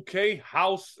תחת חוקי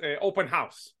Open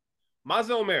House. מה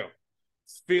זה אומר?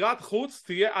 ספירת חוץ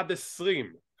תהיה עד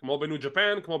 20 כמו בניו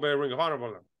ג'פן, כמו ברינג אוף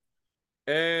אונר.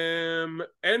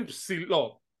 אין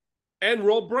פסילות, אין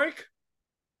רוד ברייק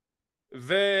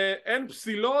ואין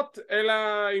פסילות אלא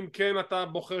אם כן אתה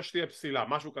בוחר שתהיה פסילה,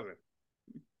 משהו כזה.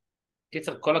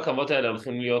 קיצר, כל הקרבות האלה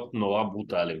הולכים להיות נורא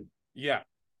ברוטליים.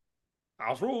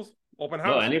 house rules, open house.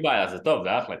 לא, אין לי בעיה, זה טוב,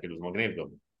 זה אחלה, כאילו זה מגניב גם.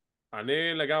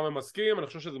 אני לגמרי מסכים, אני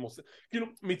חושב שזה מוסיף, כאילו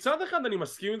מצד אחד אני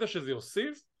מסכים איתה שזה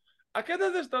יוסיף, הקטע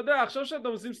הזה שאתה יודע, עכשיו שאתה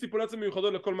עושים סטיפולציה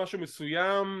מיוחדות לכל משהו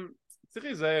מסוים, צריך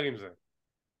להיזהר עם זה.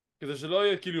 כדי שלא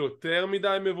יהיה כאילו יותר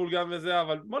מדי מבולגן וזה,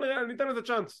 אבל בוא נראה, ניתן לזה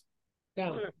צ'אנס. כן.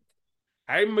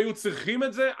 האם הם היו צריכים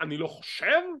את זה? אני לא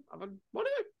חושב, אבל בוא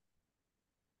נראה.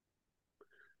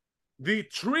 The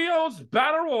Trios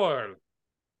Battle Royal.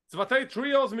 צוותי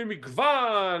טריוס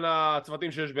ממגוון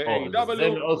הצוותים שיש ב-AEW. זה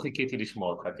מאוד חיכיתי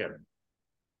לשמוע אותך, כן.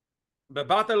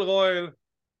 בבטל רויאל,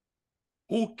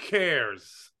 who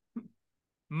cares?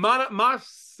 מה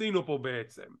עשינו פה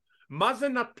בעצם? מה זה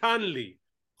נתן לי?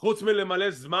 חוץ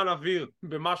מלמלא זמן אוויר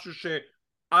במשהו ש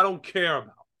I don't care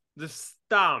about. זה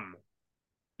סתם.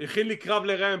 הכין לי קרב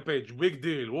לרמפייג' ביג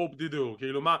דיל, וופ דידו.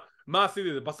 כאילו מה עשיתי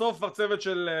את זה? בסוף הצוות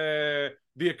של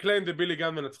The Acclaimed ובילי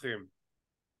גן מנצחים.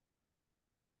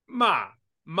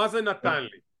 מה זה נתן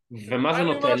לי? ומה זה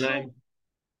נותן להם?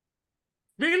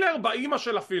 פילר באימא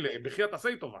של הפילר, בחייאת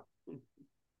עשי טובה.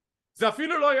 זה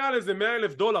אפילו לא היה על איזה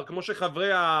 $100,000 כמו שחברי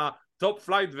הטופ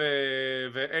פלייט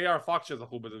ו-AR פאקס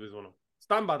שזכו בזה בזמנו.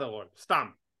 סתם באטל רויאל, סתם.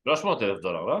 $300,000,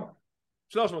 לא?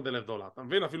 $300,000, אתה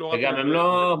מבין? אפילו וגם הם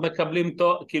לא מקבלים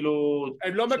כאילו...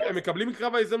 הם מקבלים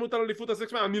מקרב ההזדמנות על אליפות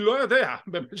הסקסמן, אני לא יודע,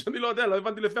 באמת שאני לא יודע, לא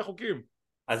הבנתי לפי החוקים.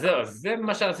 אז זהו, זה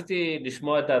מה שרציתי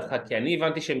לשמוע את דעתך, כי אני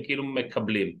הבנתי שהם כאילו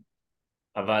מקבלים,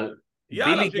 אבל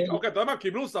יאללה, בילי גן... אוקיי, אתה יודע מה,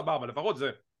 קיבלו סבבה, לפחות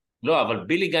זה. לא, אבל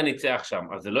בילי גן ניצח שם,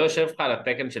 אז זה לא יושב לך על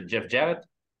התקן של ג'ף ג'ארט?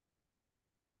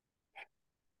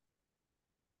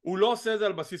 הוא לא עושה את זה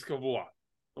על בסיס קבוע,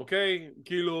 אוקיי?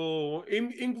 כאילו,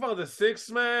 אם כבר זה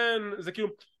סיקסמן, זה כאילו,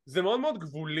 זה מאוד מאוד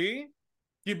גבולי,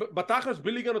 כי בתכלס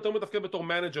ביליגן יותר מתפקד בתור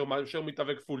מנג'ר מאשר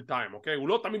מתאבק פול טיים, אוקיי? הוא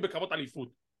לא תמיד בקרבות אליפות.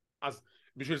 אז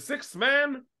בשביל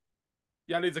סיקסמן,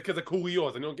 יאללה, זה כזה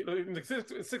קוריוז,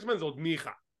 סיקסמן זה עוד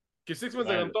ניחה. כי סיקסמן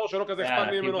זה גם תואר שלא כזה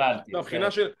אכפת לי ממנו,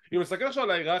 מהבחינה של, אם נסתכל עכשיו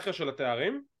על ההיררכיה של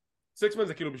התארים, סיקסמן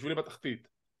זה כאילו בשבילי בתחתית.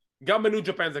 גם בניו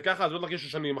ג'פן זה ככה, אז לא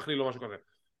תרגיש שאני מכליל או משהו כזה.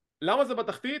 למה זה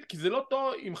בתחתית? כי זה לא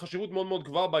תואר עם חשיבות מאוד מאוד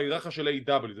גבוהה בהיררכיה של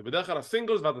AEW, זה בדרך כלל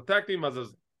הסינגלס והטקטים,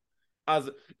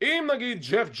 אז אם נגיד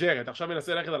ג'ף ג'ארט עכשיו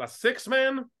מנסה ללכת על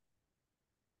הסיקסמן,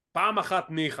 פעם אחת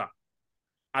ניחה.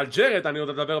 על ג'ארט אני עוד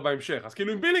אדבר בהמשך, אז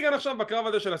כאילו עם ביליגן עכשיו בקרב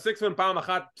הזה של הסיקסמן פעם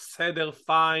אחת בסדר,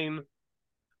 פיין,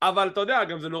 אבל אתה יודע,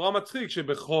 גם זה נורא מצחיק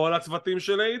שבכל הצוותים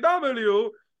של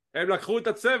AEW הם לקחו את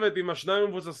הצוות עם השניים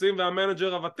המבוססים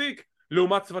והמנג'ר הוותיק,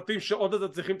 לעומת צוותים שעוד אתה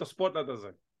צריכים את הספוטלייט הזה,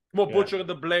 כמו בוטשר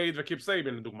דה בלייד וקיפ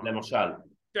סייבן לדוגמה. למשל.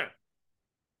 כן.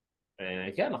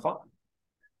 כן, נכון.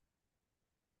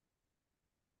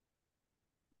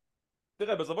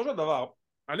 תראה, בסופו של דבר,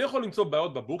 אני יכול למצוא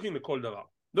בעיות בבוקינג לכל דבר.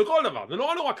 לכל דבר, זה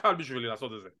נורא נורא קל בשבילי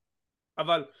לעשות את זה.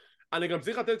 אבל אני גם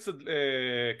צריך לתת קצת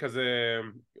כזה,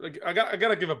 I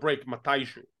gotta give a break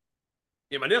מתישהו.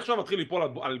 אם אני עכשיו מתחיל ליפול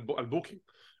על בוקינג,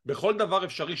 בכל דבר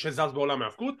אפשרי שזז בעולם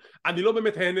ההאבקות, אני לא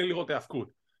באמת הענה לראות ההאבקות.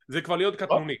 זה כבר להיות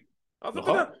קטנוני. אז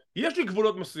אתה יודע, יש לי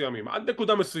גבולות מסוימים, עד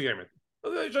נקודה מסוימת.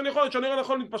 שאני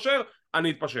יכול להתפשר,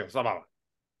 אני אתפשר, סבבה.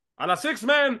 על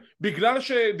הסיקסמן, בגלל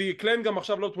שדייקלן גם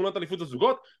עכשיו לא תמונת אליפות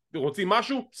הזוגות, רוצים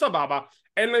משהו, סבבה.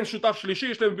 אין להם שותף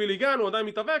שלישי, יש להם בילי גן, הוא עדיין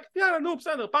מתאבק, יאללה, נו,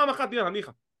 בסדר, פעם אחת, יאללה,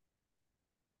 ניחא.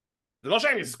 זה לא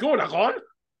שהם יזכו, נכון?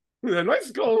 הם לא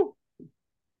יזכו.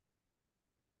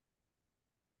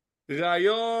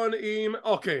 רעיון עם,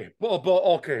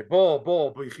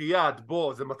 בוא, בחייאת,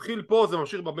 בוא, זה מתחיל פה, זה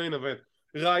ממשיך במיין אבנט.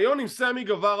 רעיון עם סמי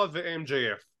גווארה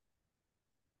ו-MJF.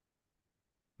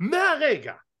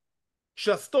 מהרגע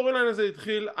שהסטורי ליין הזה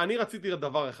התחיל, אני רציתי לראות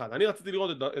דבר אחד, אני רציתי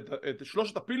לראות את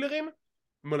שלושת הפילרים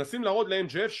מנסים להראות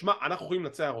ל-MJF, שמע, אנחנו יכולים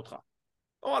לנצח אותך.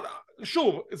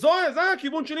 שוב, זה היה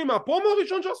הכיוון שלי מהפרומו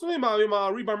הראשון שעשו עם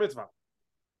הריבר מצווה.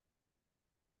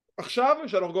 עכשיו,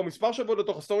 שאנחנו גם מספר שבועות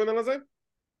לתוך הסטורי ליין הזה,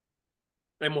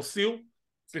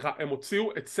 הם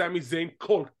הוציאו את סמי זיין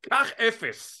כל כך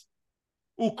אפס,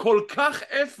 הוא כל כך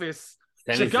אפס,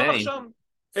 שגם עכשיו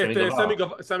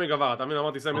סמי גבר, אתה מבין?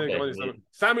 אמרתי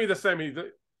סמי זה סמי,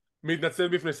 מתנצל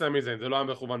בפני סמי זיין, זה לא היה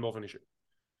מכוון באופן אישי.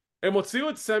 הם הוציאו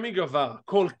את סמי גבר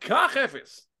כל כך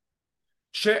אפס,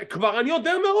 שכבר אני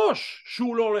יודע מראש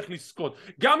שהוא לא הולך לזכות.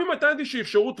 גם אם הייתה איזושהי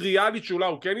אפשרות ריאלית שאולי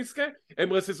הוא כן יזכה,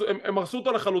 הם הרסו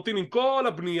אותו לחלוטין עם כל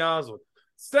הבנייה הזאת.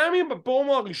 סמי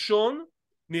בפרומו הראשון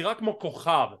נראה כמו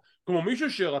כוכב, כמו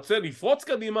מישהו שרצה לפרוץ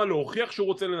קדימה, להוכיח שהוא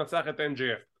רוצה לנצח את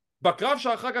MJF. בקרב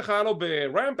שאחר כך היה לו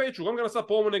ברמפייג' שהוא גם עשה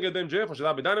פרומו נגד MJF, או שזה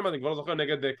היה בדיינמיט, אני כבר לא זוכר,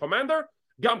 נגד קומנדר,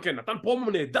 גם כן נתן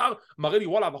פרומו נהדר, מראה לי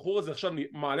וואלה הבחור הזה עכשיו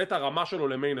מעלה את הרמה שלו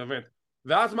למיין אבנט.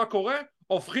 ואז מה קורה?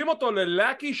 הופכים אותו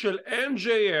ללאקי של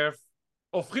MJF,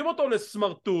 הופכים אותו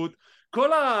לסמרטוט,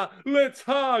 כל let's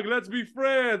hug, let's be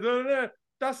friends,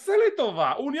 תעשה לי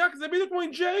טובה, הוא נהיה כזה בדיוק כמו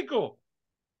עם ג'ריקו,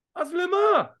 אז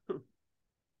למה?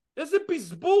 איזה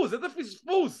בזבוז, איזה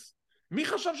פספוס, מי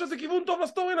חשב שזה כיוון טוב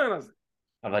לסטורי ליין הזה?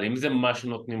 אבל אם זה מה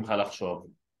שנותנים לך לחשוב,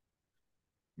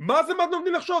 מה זה מה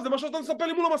נותנים לחשוב? זה מה שאתה מספר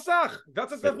לי מול המסך.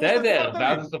 בסדר,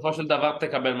 ואז בסופו של דבר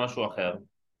תקבל משהו אחר.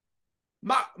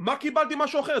 מה קיבלתי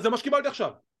משהו אחר? זה מה שקיבלתי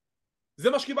עכשיו.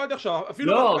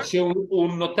 לא,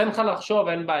 שהוא נותן לך לחשוב,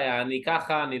 אין בעיה, אני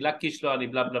ככה, אני לקיש לו, אני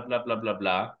בלה בלה בלה בלה בלה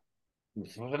בלה.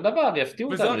 בסופו של דבר,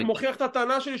 יפתיעו אותנו. וזה רק מוכיח את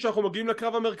הטענה שלי שאנחנו מגיעים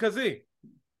לקרב המרכזי.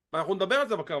 ואנחנו נדבר על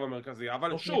זה בקרב המרכזי,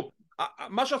 אבל שוב,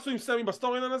 מה שעשו עם סמי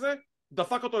בסטורי ליין הזה,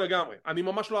 דפק אותו לגמרי. אני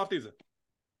ממש לא אהבתי את זה.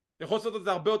 יכול לעשות את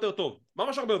זה הרבה יותר טוב,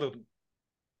 ממש הרבה יותר טוב.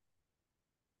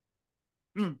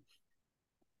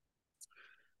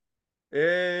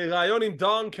 רעיון עם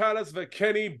דון קאלס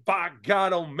וקני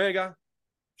בגאד אומגה,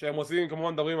 שהם עושים,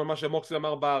 כמובן מדברים על מה שמוקסלי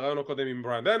אמר ברעיון הקודם עם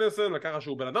בריאן דניסון, לקחה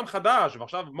שהוא בן אדם חדש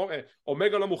ועכשיו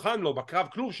אומגה לא מוכן לו בקרב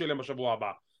כלוב שלהם בשבוע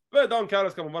הבא, ודון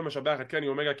קאלס כמובן משבח את קני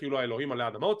אומגה כאילו האלוהים עלי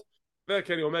אדמות,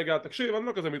 וקני אומגה, תקשיב, אני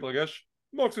לא כזה מתרגש,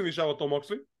 מוקסלי נשאר אותו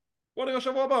מוקסלי, בוא נראה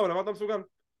שבוע הבא, למה אתה מסוגל?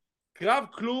 קרב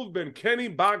כלוב בין קני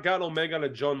בגאד אומגה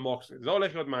לג'ון מוקסלי, זה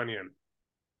הולך להיות מעניין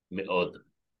מאוד.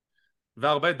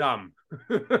 והרבה דם.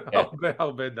 כן.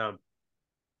 הרבה דם.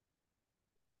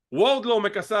 וורדלו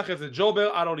מכסח איזה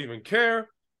ג'ובר, I don't even care,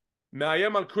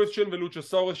 מאיים על קריסטיאן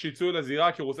ולוצ'סורס שיצאו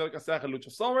לזירה כי הוא רוצה לכסח את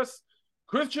לוצ'סורס.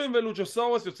 קריסטיאן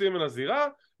ולוצ'סורס יוצאים מן הזירה,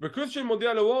 וקריסטיאן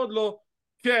מודיע לוורדלו,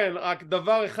 כן, רק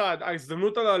דבר אחד,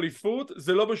 ההזדמנות על האליפות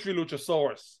זה לא בשביל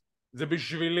לוצ'סורס, זה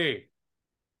בשבילי.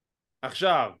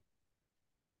 עכשיו,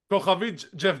 כוכבית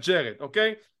ג'ף ג'רד,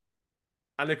 אוקיי?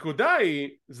 הנקודה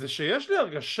היא, זה שיש לי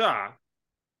הרגשה,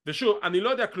 ושוב, אני לא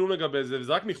יודע כלום לגבי זה,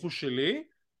 וזה רק ניחוש שלי,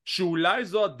 שאולי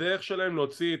זו הדרך שלהם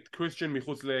להוציא את קריסטיאן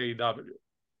מחוץ ל-AEW.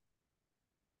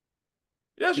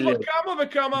 יש כבר כמה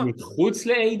וכמה, מחוץ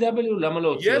ל-AEW? למה לא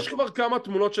הוציא יש אותו? כבר כמה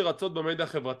תמונות שרצות במדיה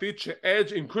החברתית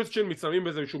שאדג' עם קריסטיאן מצלמים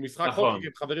באיזה איזשהו משחק נכון. הוקי,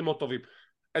 חברים מאוד טובים.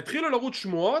 התחילו לרוץ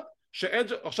שמועות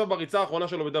שאדג' עכשיו בריצה האחרונה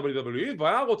שלו ב-WWE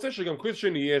והיה רוצה שגם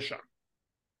קריסטיאן יהיה שם.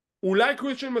 אולי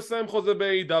קריסטיאן מסיים חוזה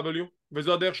ב-AEW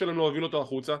וזו הדרך שלהם להוביל אותו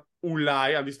החוצה,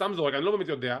 אולי, אני סתם זורק, אני לא באמת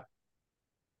יודע.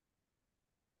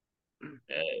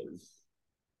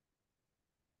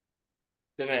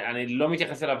 תראה, אני לא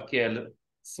מתייחס אליו כאל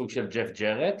סוג של ג'ף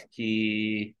ג'רד,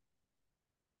 כי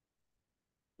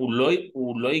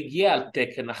הוא לא הגיע על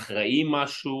תקן אחראי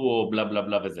משהו או בלה בלה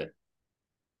בלה וזה.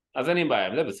 אז אין לי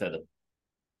בעיה, זה בסדר.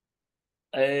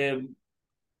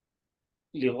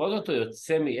 לראות אותו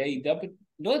יוצא מ-AEW,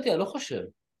 לא יודע, לא חושב.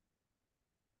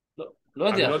 לא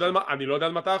יודע. אני לא יודע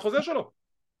על מתי החוזה שלו.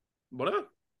 בוא נראה.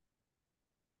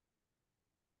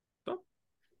 טוב.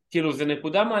 כאילו, זה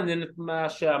נקודה מעניינת מה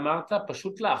שאמרת,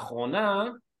 פשוט לאחרונה,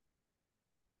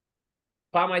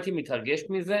 פעם הייתי מתרגש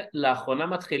מזה, לאחרונה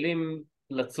מתחילים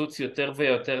לצוץ יותר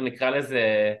ויותר, נקרא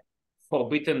לזה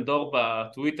Forbidden Door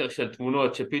בטוויטר של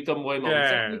תמונות, שפתאום רואים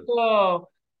ערוץ איתו,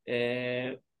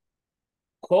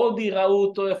 קודי ראו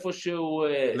אותו איפשהו,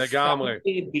 לגמרי,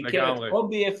 סמי ביקר את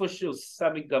קובי איפשהו,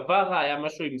 סמי גברה, היה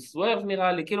משהו עם סוורב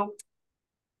נראה לי, כאילו,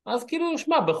 אז כאילו,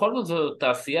 שמע, בכל זאת זו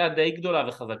תעשייה די גדולה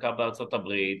וחזקה בארצות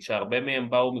הברית, שהרבה מהם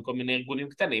באו מכל מיני ארגונים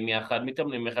קטנים יחד,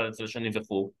 מתאמנים אחד אצל שני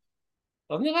וכו'.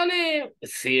 אז נראה לי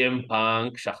CM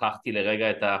פאנק, שכחתי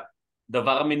לרגע את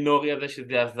הדבר המינורי הזה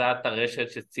שזה עזה את הרשת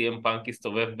ש-CM פאנק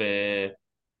הסתובב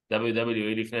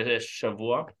ב-WWE לפני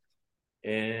שבוע.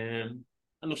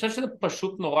 אני חושב שזה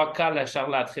פשוט נורא קל ישר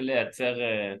להתחיל לייצר,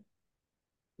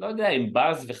 לא יודע, עם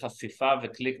באז וחשיפה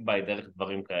וקליק ביי דרך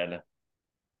דברים כאלה.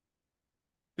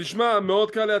 תשמע,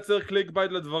 מאוד קל לייצר קליק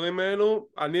בייט לדברים האלו.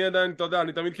 אני עדיין, אתה יודע,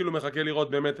 אני תמיד כאילו מחכה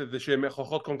לראות באמת איזה שהן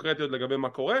הוכחות קונקרטיות לגבי מה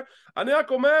קורה. אני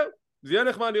רק אומר, זה יהיה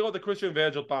נחמד לראות את קריסטיאן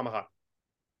ואדג' עוד פעם אחת.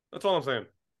 That's all I'm saying.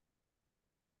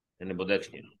 אני בודק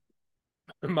שנייה.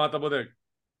 מה אתה בודק?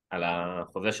 על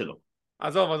החוזה שלו.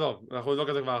 עזוב, אנחנו נבדוק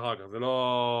את זה כבר אחר כך. זה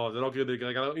לא קריטי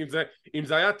כרגע. אם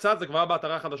זה היה צד, זה כבר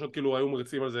באתרי החדשות כאילו היו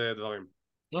מריצים על זה דברים.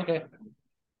 אוקיי.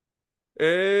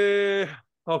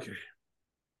 אוקיי.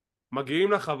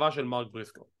 מגיעים לחווה של מרק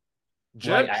בריסקו.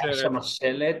 וואי, היה שם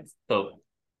שלט טוב.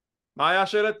 מה היה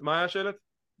השלט?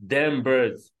 Damn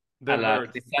birds. על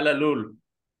הכניסה ללול.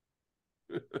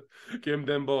 כי הם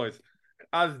דם בויז.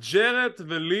 אז ג'רט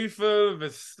וליפל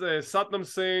וסטנם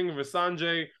סינג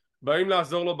וסנג'יי באים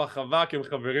לעזור לו בחווה כי הם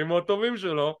חברים מאוד טובים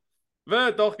שלו,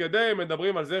 ותוך כדי הם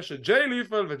מדברים על זה שג'יי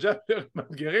ליפל וג'רט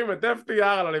מאתגרים את FTR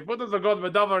על אליפות הזוגות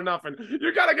ודבר נאפן.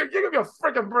 You gotta give me a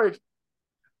freaking break.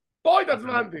 פה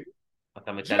התעצבנתי.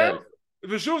 אתה מתעלל.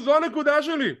 ושוב, זו הנקודה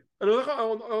שלי.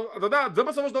 אתה יודע, זה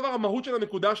בסופו של דבר המהות של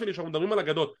הנקודה שלי שאנחנו מדברים על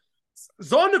אגדות.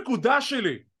 זו הנקודה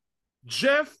שלי.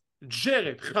 ג'ף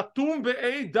ג'רד חתום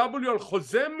ב-AEW על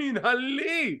חוזה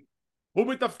מנהלי,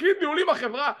 הוא בתפקיד ניהולי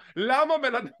בחברה. למה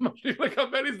בן אדם ממשיך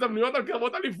לקבל הזדמנויות על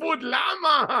קרבות אליפות?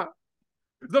 למה?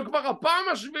 זו כבר הפעם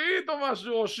השביעית או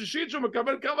משהו, או שישית שהוא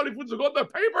מקבל קרב אליפות זוגות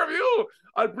בפייפריוויו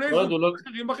על פני זוגות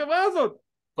אחרים בחברה הזאת.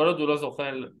 כל עוד הוא לא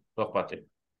זוכה, לא אכפת לי.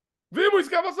 ואם הוא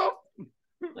יזכה בסוף?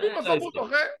 אם בסוף הוא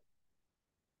זוכה?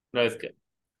 לא יזכה.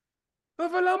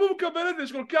 אבל למה הוא מקבל את זה?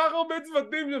 יש כל כך הרבה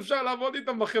צוותים שאפשר לעבוד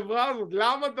איתם בחברה הזאת.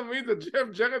 למה תמיד זה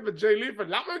ג'ף ג'רד וג'יי ליפל?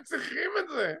 למה הם צריכים את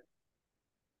זה?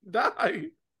 די.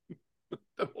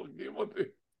 אתם הורגים אותי.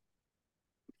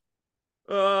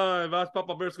 ואז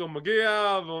פאפה ברסקו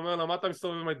מגיע ואומר לה, מה אתה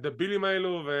מסתובב עם הדבילים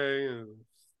האלו?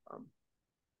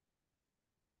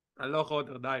 אני לא יכול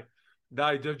יותר,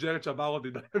 די, ג'ף ג'רד שבר אותי,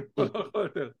 די, אני לא יכול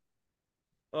יותר.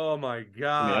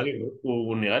 אומייגאד.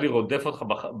 הוא נראה לי רודף אותך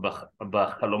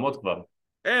בחלומות כבר.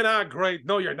 And great,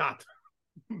 no you're not.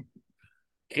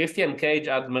 קריסטיאן קייג'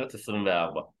 עד מרץ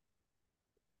 24.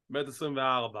 מרץ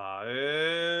 24.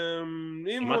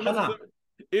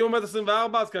 אם הוא מרץ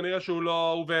 24 אז כנראה שהוא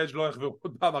לא, הוא ואדג' לא יחברו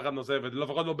עוד פעם אחת נוספת,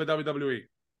 לפחות לא ב-WWE.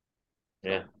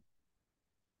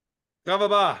 קרב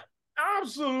הבא,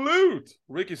 אבסולוט,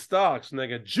 ריקי סטארקס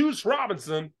נגד ג'וס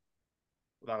רובינסון.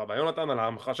 תודה רבה יונתן על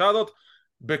ההמחשה הזאת.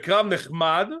 בקרב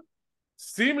נחמד.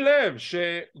 שים לב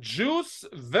שג'וס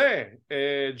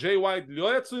וג'יי ווייט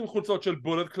לא יצאו עם חולצות של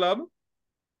בולט קלאב,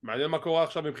 מעניין מה קורה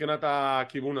עכשיו מבחינת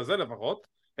הכיוון הזה לפחות,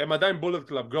 הם עדיין בולט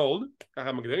קלאב גולד, ככה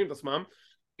הם מגדירים את עצמם.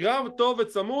 קרב טוב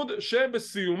וצמוד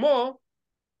שבסיומו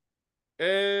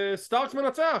סטארקס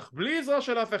מנצח בלי עזרה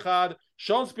של אף אחד.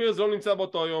 שון ספירס לא נמצא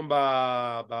באותו יום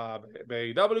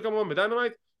ב-AEW כמובן,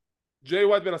 בדיינמייט. ג'יי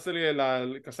ווייט מנסה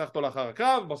לקסח אותו לאחר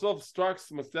הקרב, בסוף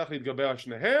סטארקס מצליח להתגבר על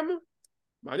שניהם.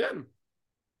 מעניין.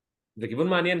 זה כיוון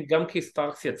מעניין גם כי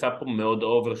סטארקס יצא פה מאוד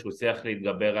אובר שהוא הצליח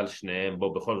להתגבר על שניהם.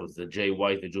 בו בכל זאת זה ג'יי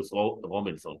ווייט וג'וס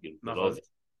רובינסון, נכון.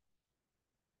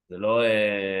 זה לא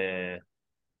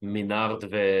מינארד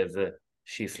וזה,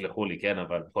 שיסלחו לי, כן,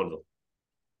 אבל בכל זאת.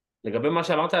 לגבי מה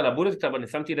שאמרת על הבולט קלאב, אני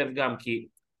שמתי לב גם כי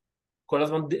כל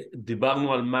הזמן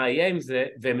דיברנו על מה יהיה עם זה,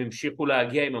 והם המשיכו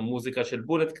להגיע עם המוזיקה של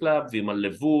בולט קלאב ועם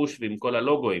הלבוש ועם כל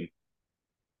הלוגויים,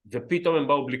 ופתאום הם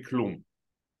באו בלי כלום.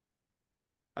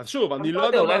 אז שוב, אני לא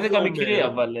יודע מה זה אומר. אולי זה גם מקרי,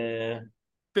 אבל...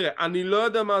 תראה, אני לא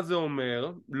יודע מה זה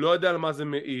אומר, לא יודע על מה זה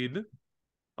מעיד,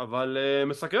 אבל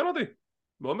מסקרן אותי.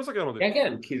 מאוד מסקרן אותי. כן,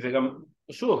 כן, כי זה גם,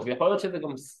 שוב, יכול להיות שזה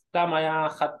גם סתם היה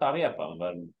חד פעמי הפעם,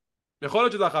 אבל... יכול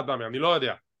להיות שזה היה חד פעמי, אני לא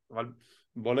יודע.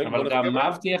 אבל גם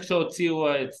אהבתי איך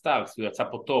שהוציאו את סטארקס, הוא יצא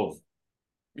פה טוב.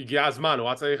 הגיע הזמן, הוא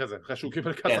היה צריך את זה, אחרי שהוא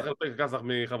קיבל כסח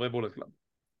מחברי בולט קלאב.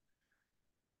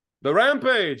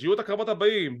 ברמפייג' יהיו את הקרבות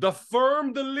הבאים, The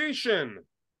Firm Deletion,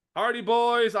 Hardy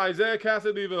Boys, איזיה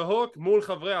קאסידי והוק מול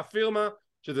חברי הפירמה,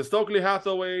 שזה סטוקלי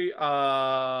האת'ווי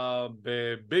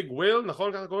בביג וויל,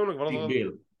 נכון ככה קוראים לו? ביג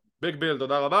ביל. ביג ביל,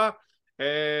 תודה רבה.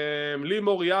 לי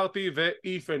מוריארטי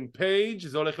ואיפן פייג',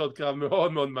 זה הולך להיות קרב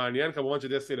מאוד מאוד מעניין, כמובן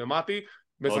שזה סינמטי,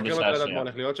 מסקרן אותי לדעת מה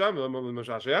הולך להיות שם, מאוד מאוד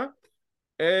משעשע.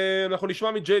 אנחנו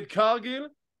נשמע מג'ייד קרגיל,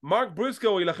 מרק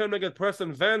בריסקו ילחם נגד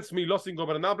פרסטון ונס מלוס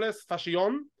אינגוברנבלס,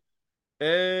 פאשיון.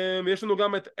 יש לנו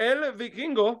גם את אל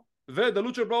ויקינגו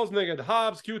ודלוצ'ה ברוז נגד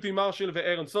האבס, קיוטי מרשיל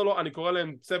ואירון סולו, אני קורא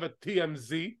להם צוות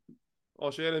TMZ,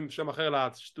 או שיהיה להם שם אחר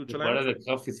לשטות שלהם. בוא לזה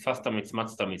קרב פספסת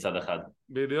מצמצת מצד אחד.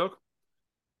 בדיוק.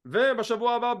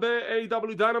 ובשבוע הבא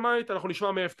ב-AEW DYNAMITE אנחנו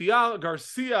נשמע מ-FTR,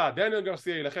 גרסיה, דניאל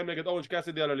גרסיה ילחם נגד אורנג'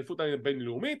 קאסידי על אליפות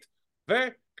הבינלאומית,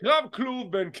 וקרב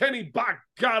כלוב בין קני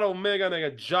בקאט אומגה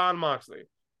נגד ג'ון מקסלי.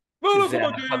 זה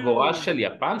החגורה של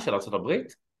יפן, של ארצות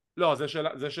הברית? לא,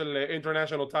 זה של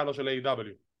International Title של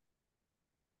AEW.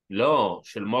 לא,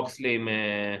 של מוקסלי עם...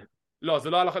 לא, זה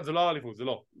לא על אליפות, זה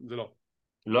לא.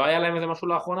 לא היה להם איזה משהו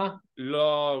לאחרונה?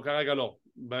 לא, כרגע לא.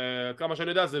 כמה שאני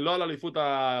יודע זה לא על אליפות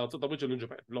ארצות הברית של ניו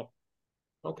ג'פן, לא.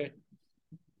 אוקיי.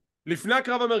 לפני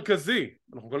הקרב המרכזי,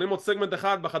 אנחנו קוראים עוד סגמנט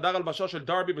אחד בחדר הלבשה של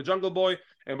דרבי וג'ונגל בוי,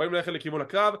 הם באים ללכת לכיוון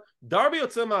הקרב, דרבי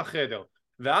יוצא מהחדר,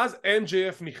 ואז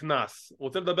MJF נכנס, הוא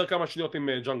רוצה לדבר כמה שניות עם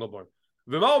ג'ונגל בוי,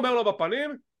 ומה הוא אומר לו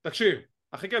בפנים? תקשיב,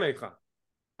 הכי כן איתך,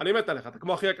 אני מת עליך, אתה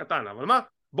כמו אחי הקטן, אבל מה?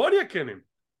 בוא נהיה כנים,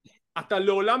 אתה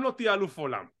לעולם לא תהיה אלוף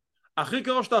עולם, הכי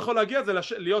קרוב שאתה יכול להגיע זה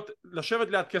לשבת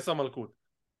ליד כס המלכות.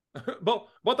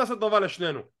 בוא תעשה טובה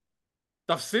לשנינו,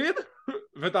 תפסיד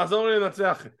ותעזור לי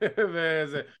לנצח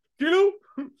וזה, כאילו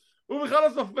הוא בכלל לא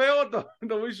סופר אותו,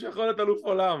 אתה מישהו יכול להיות אלוף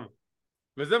עולם,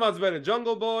 וזה מעצבן את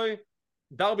ג'ונגל בוי.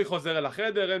 דרבי חוזר אל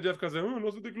החדר, MJF כזה לא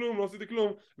עשיתי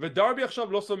כלום, ודרבי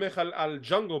עכשיו לא סומך על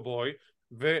ג'ונגל בוי,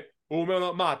 והוא אומר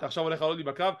לו מה אתה עכשיו הולך לעלות לי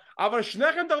בקרב, אבל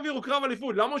שניכם תרוויחו קרב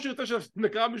אליפות, למה הוא שירצה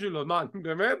שנקרב בשבילו, מה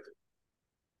באמת?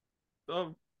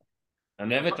 טוב,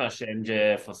 אני אוהב את מה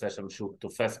ש-MJF עושה שם, שהוא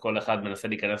תופס כל אחד, מנסה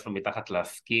להיכנס לו מתחת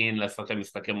לסקין, לעשות להם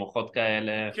משחקי מוחות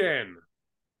כאלה. כן.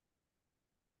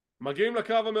 מגיעים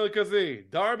לקרב המרכזי,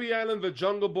 דרבי אלן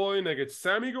וג'ונגל בוי נגד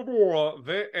סמי גבורה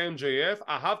ו-MJF.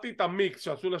 אהבתי את המיקס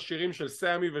שעשו לשירים של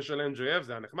סמי ושל MJF,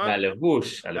 זה היה נחמד.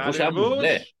 הלבוש היה מובנה.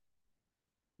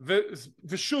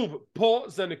 ושוב, פה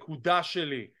זה הנקודה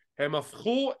שלי, הם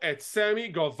הפכו את סמי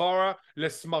גברה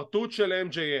לסמרטוט של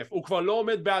MJF, הוא כבר לא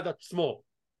עומד בעד עצמו,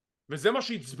 וזה מה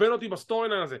שהצבן אותי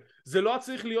בסטוריליין הזה, זה לא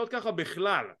צריך להיות ככה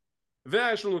בכלל.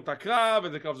 ויש לנו את הקרב,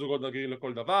 וזה קרב זוגות נגרים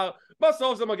לכל דבר,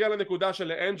 בסוף זה מגיע לנקודה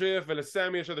של MJF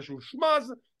ולסמי יש איזשהו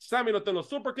שמז, סמי נותן לו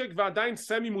סופר קיק ועדיין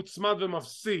סמי מוצמד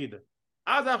ומפסיד.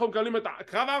 אז אנחנו מקבלים את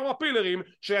קרב הארבע פילרים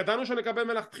שידענו שנקבל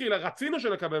מלכתחילה, רצינו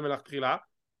שנקבל מלכתחילה,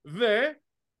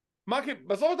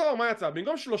 בסוף הדבר מה יצא?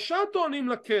 במקום 3 טוענים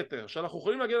לכתר שאנחנו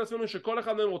יכולים להגיד לעצמנו שכל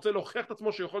אחד מהם רוצה להוכיח את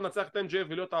עצמו שיכול לנצח את MJF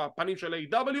ולהיות הפנים של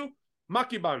AEW, מה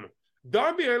קיבלנו?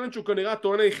 דרבי אלן שהוא כנראה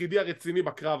הטוען היחידי הרציני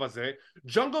בקרב הזה,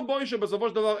 ג'ונגל בוי שבסופו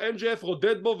של דבר MJF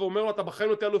רודד בו ואומר לו אתה בחיים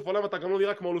לא תהיה אלוף עולם, אתה גם לא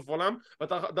נראה כמו אלוף עולם,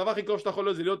 והדבר הכי קרוב שאתה יכול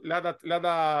להיות זה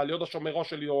להיות השומרו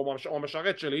שלי או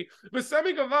המשרת שלי,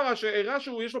 וסמי גברה שהראה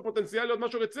שהוא יש לו פוטנציאל להיות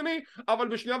משהו רציני, אבל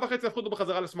בשנייה וחצי הפכו אותו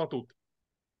בחזרה לסמרטוט.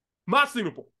 מה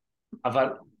עשינו פה? אבל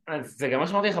זה גם מה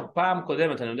שאמרתי לך פעם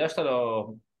קודמת, אני יודע שאתה לא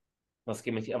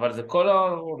מסכים איתי, אבל זה כל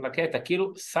הקטע,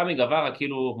 כאילו סמי גווארה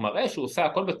כאילו מראה שהוא עושה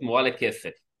הכל בתמורה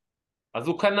לכסף. אז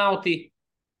הוא קנה אותי.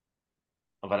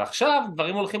 אבל עכשיו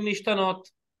דברים הולכים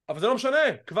להשתנות. אבל זה לא משנה,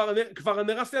 כבר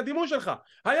נרס לי הדימוי שלך.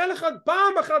 היה לך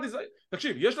פעם אחת,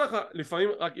 תקשיב, יש לך לפעמים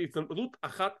רק הזדמנות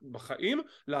אחת בחיים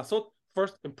לעשות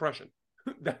first impression.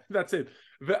 That's it.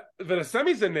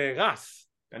 ולסמי זה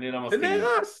נהרס. אני לא זה מסכים.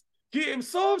 נהרס. כי הם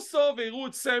סוף סוף יראו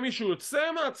את סמי שהוא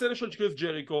יוצא מהצלע של קריס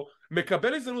ג'ריקו,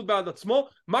 מקבל הזדמנות בעד עצמו,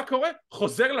 מה קורה?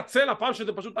 חוזר לצלע פעם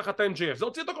שזה פשוט תחת ה-MJF. זה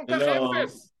הוציא אותו כל כך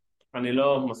אפס. אני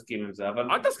לא מסכים עם זה,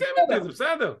 אבל... אל תסכים איתי, זה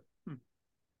בסדר.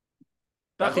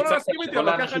 אתה יכול להסכים איתי,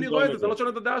 אבל ככה אני רואה את זה, זה לא שונה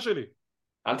את הדעה שלי.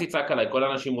 אל תצעק עליי, כל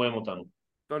האנשים רואים אותנו.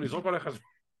 לא, אני זרוק עליך.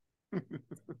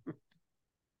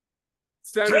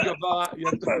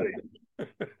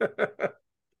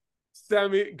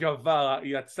 סמי גווארה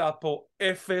יצא פה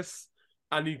אפס.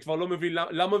 אני כבר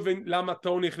לא מבין למה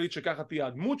טוני החליט שככה תהיה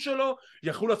הדמות שלו.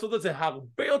 יכלו לעשות את זה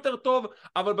הרבה יותר טוב,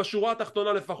 אבל בשורה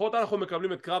התחתונה לפחות אנחנו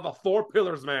מקבלים את קרב ה-4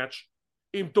 pillars match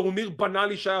עם טורניר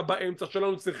בנאלי שהיה באמצע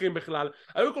שלנו צריכים בכלל.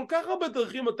 היו כל כך הרבה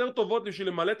דרכים יותר טובות בשביל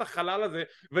למלא את החלל הזה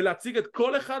ולהציג את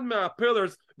כל אחד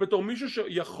מה-pillars בתור מישהו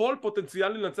שיכול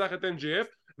פוטנציאלי לנצח את NGF,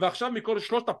 ועכשיו מכל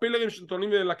שלושת הפילרים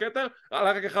שטוענים לכתר,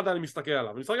 רק אחד אני מסתכל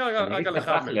עליו. אני מסתכל רק על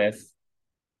אחד מהם.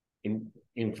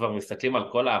 אם כבר מסתכלים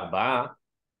על כל הארבעה,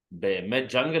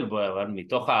 באמת ג'אנגל בוי, אבל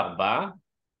מתוך הארבעה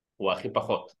הוא הכי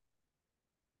פחות.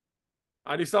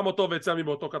 אני שם אותו ויצא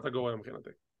באותו קטגוריה מבחינתי.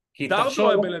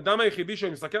 דרדו הבן אדם היחידי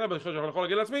שאני מסתכל עליו, שאני יכול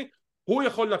להגיד לעצמי, הוא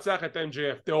יכול לנצח את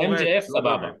MJF. MJF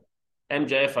סבבה.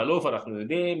 MJF אלוף, אנחנו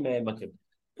יודעים.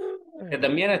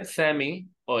 תדמיין את סמי,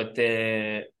 או את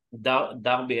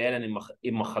דרבי אלן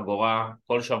עם החגורה,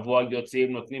 כל שבוע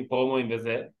יוצאים, נותנים פרומואים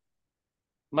וזה.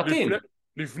 מתאים.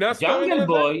 לפני הסטורי ג'אנגל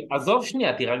בוי, עזוב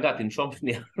שנייה, תירגע, תנשום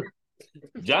שנייה.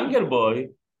 ג'אנגל בוי,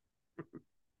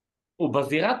 הוא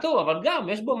בזירה טוב, אבל גם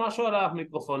יש בו משהו על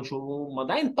המיקרופון שהוא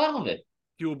עדיין פרווה.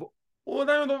 כי הוא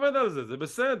עדיין עובד על זה, זה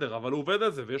בסדר, אבל הוא עובד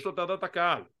על זה, ויש לו את עדת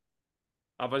הקהל.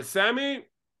 אבל סמי,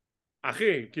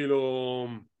 אחי, כאילו,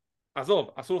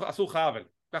 עזוב, עשו לך עוול,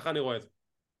 ככה אני רואה את זה.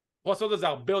 הוא עשו את זה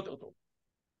הרבה יותר טוב.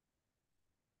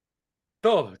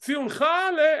 טוב, ציונך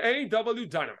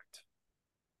ל-AEW DYNAMITE.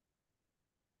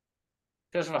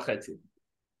 6.5.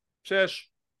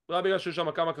 6. זה היה בגלל שיש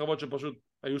שם כמה קרבות שפשוט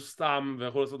היו סתם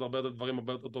ויכולו לעשות הרבה דברים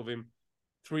הרבה יותר טובים.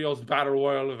 טריוס באטל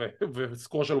רויאל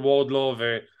וסקור של וורדלו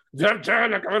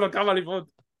לקבל לו כמה אליפות.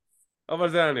 אבל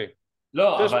זה אני.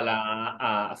 לא, אבל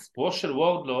הספור של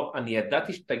וורדלו, אני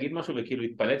ידעתי שתגיד משהו וכאילו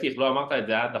התפלאתי איך לא אמרת את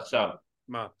זה עד עכשיו.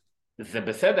 מה? זה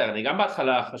בסדר, אני גם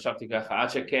בהתחלה חשבתי ככה, עד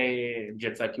שקייג'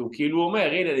 יצא, כי הוא כאילו אומר,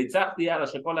 הנה ניצחתי, יאללה,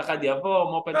 שכל אחד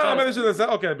יבוא, מופן צ'אנס.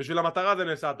 אוקיי, בשביל המטרה זה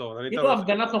נעשה טוב. כאילו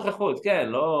הפגנת נוכחות, כן,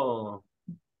 לא...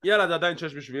 יאללה, זה עדיין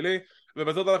 6 בשבילי,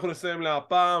 ובזאת אנחנו נסיים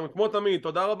להפעם. כמו תמיד,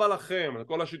 תודה רבה לכם על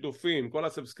כל השיתופים, כל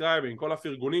הסאבסקרייבים, כל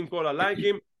הפרגונים, כל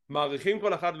הלייקים. מעריכים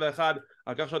כל אחד ואחד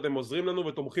על כך שאתם עוזרים לנו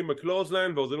ותומכים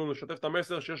בקלוזליין ועוזרים לנו לשתף את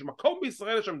המסר שיש מקום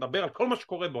בישראל שמדבר על כל מה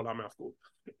שקורה בעולם ההפקות.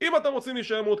 אם אתם רוצים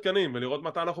להישאר מעודכנים ולראות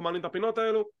מתי אנחנו מעלים את הפינות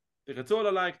האלו, תרצו על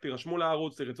הלייק, תירשמו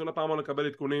לערוץ, תרצו לפעמון לקבל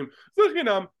עדכונים, זה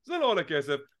חינם, זה לא עולה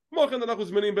כסף. כמו כן אנחנו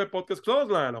זמינים בפודקאסט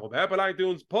קלוזליין, אנחנו באפל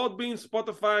אייטיונס, פודבין,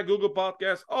 ספוטיפיי, גוגל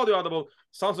פודקאסט, אודיו אדבל,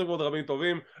 סמסונג ועוד רבים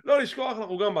טובים. לא לשכוח,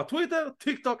 אנחנו גם בטוויטר,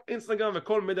 טיק טוק, אינסטגרם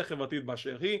וכל מדיה חברתית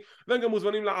באשר היא, והם גם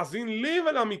מוזמנים להאזין לי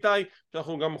ולעמיתי,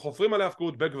 שאנחנו גם חופרים על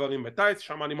ההפקות בגברים בטייץ,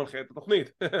 שם אני מנחה את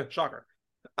התוכנית. שקר.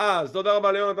 אז תודה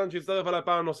רבה ליונתן שהצטרף עליי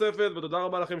פעם נוספת, ותודה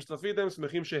רבה לכם שצפיתם,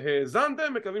 שמחים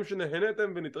שהאזנתם, מקווים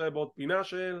שנהנתם, ונתראה בעוד פינה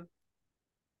של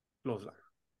קלוזליין.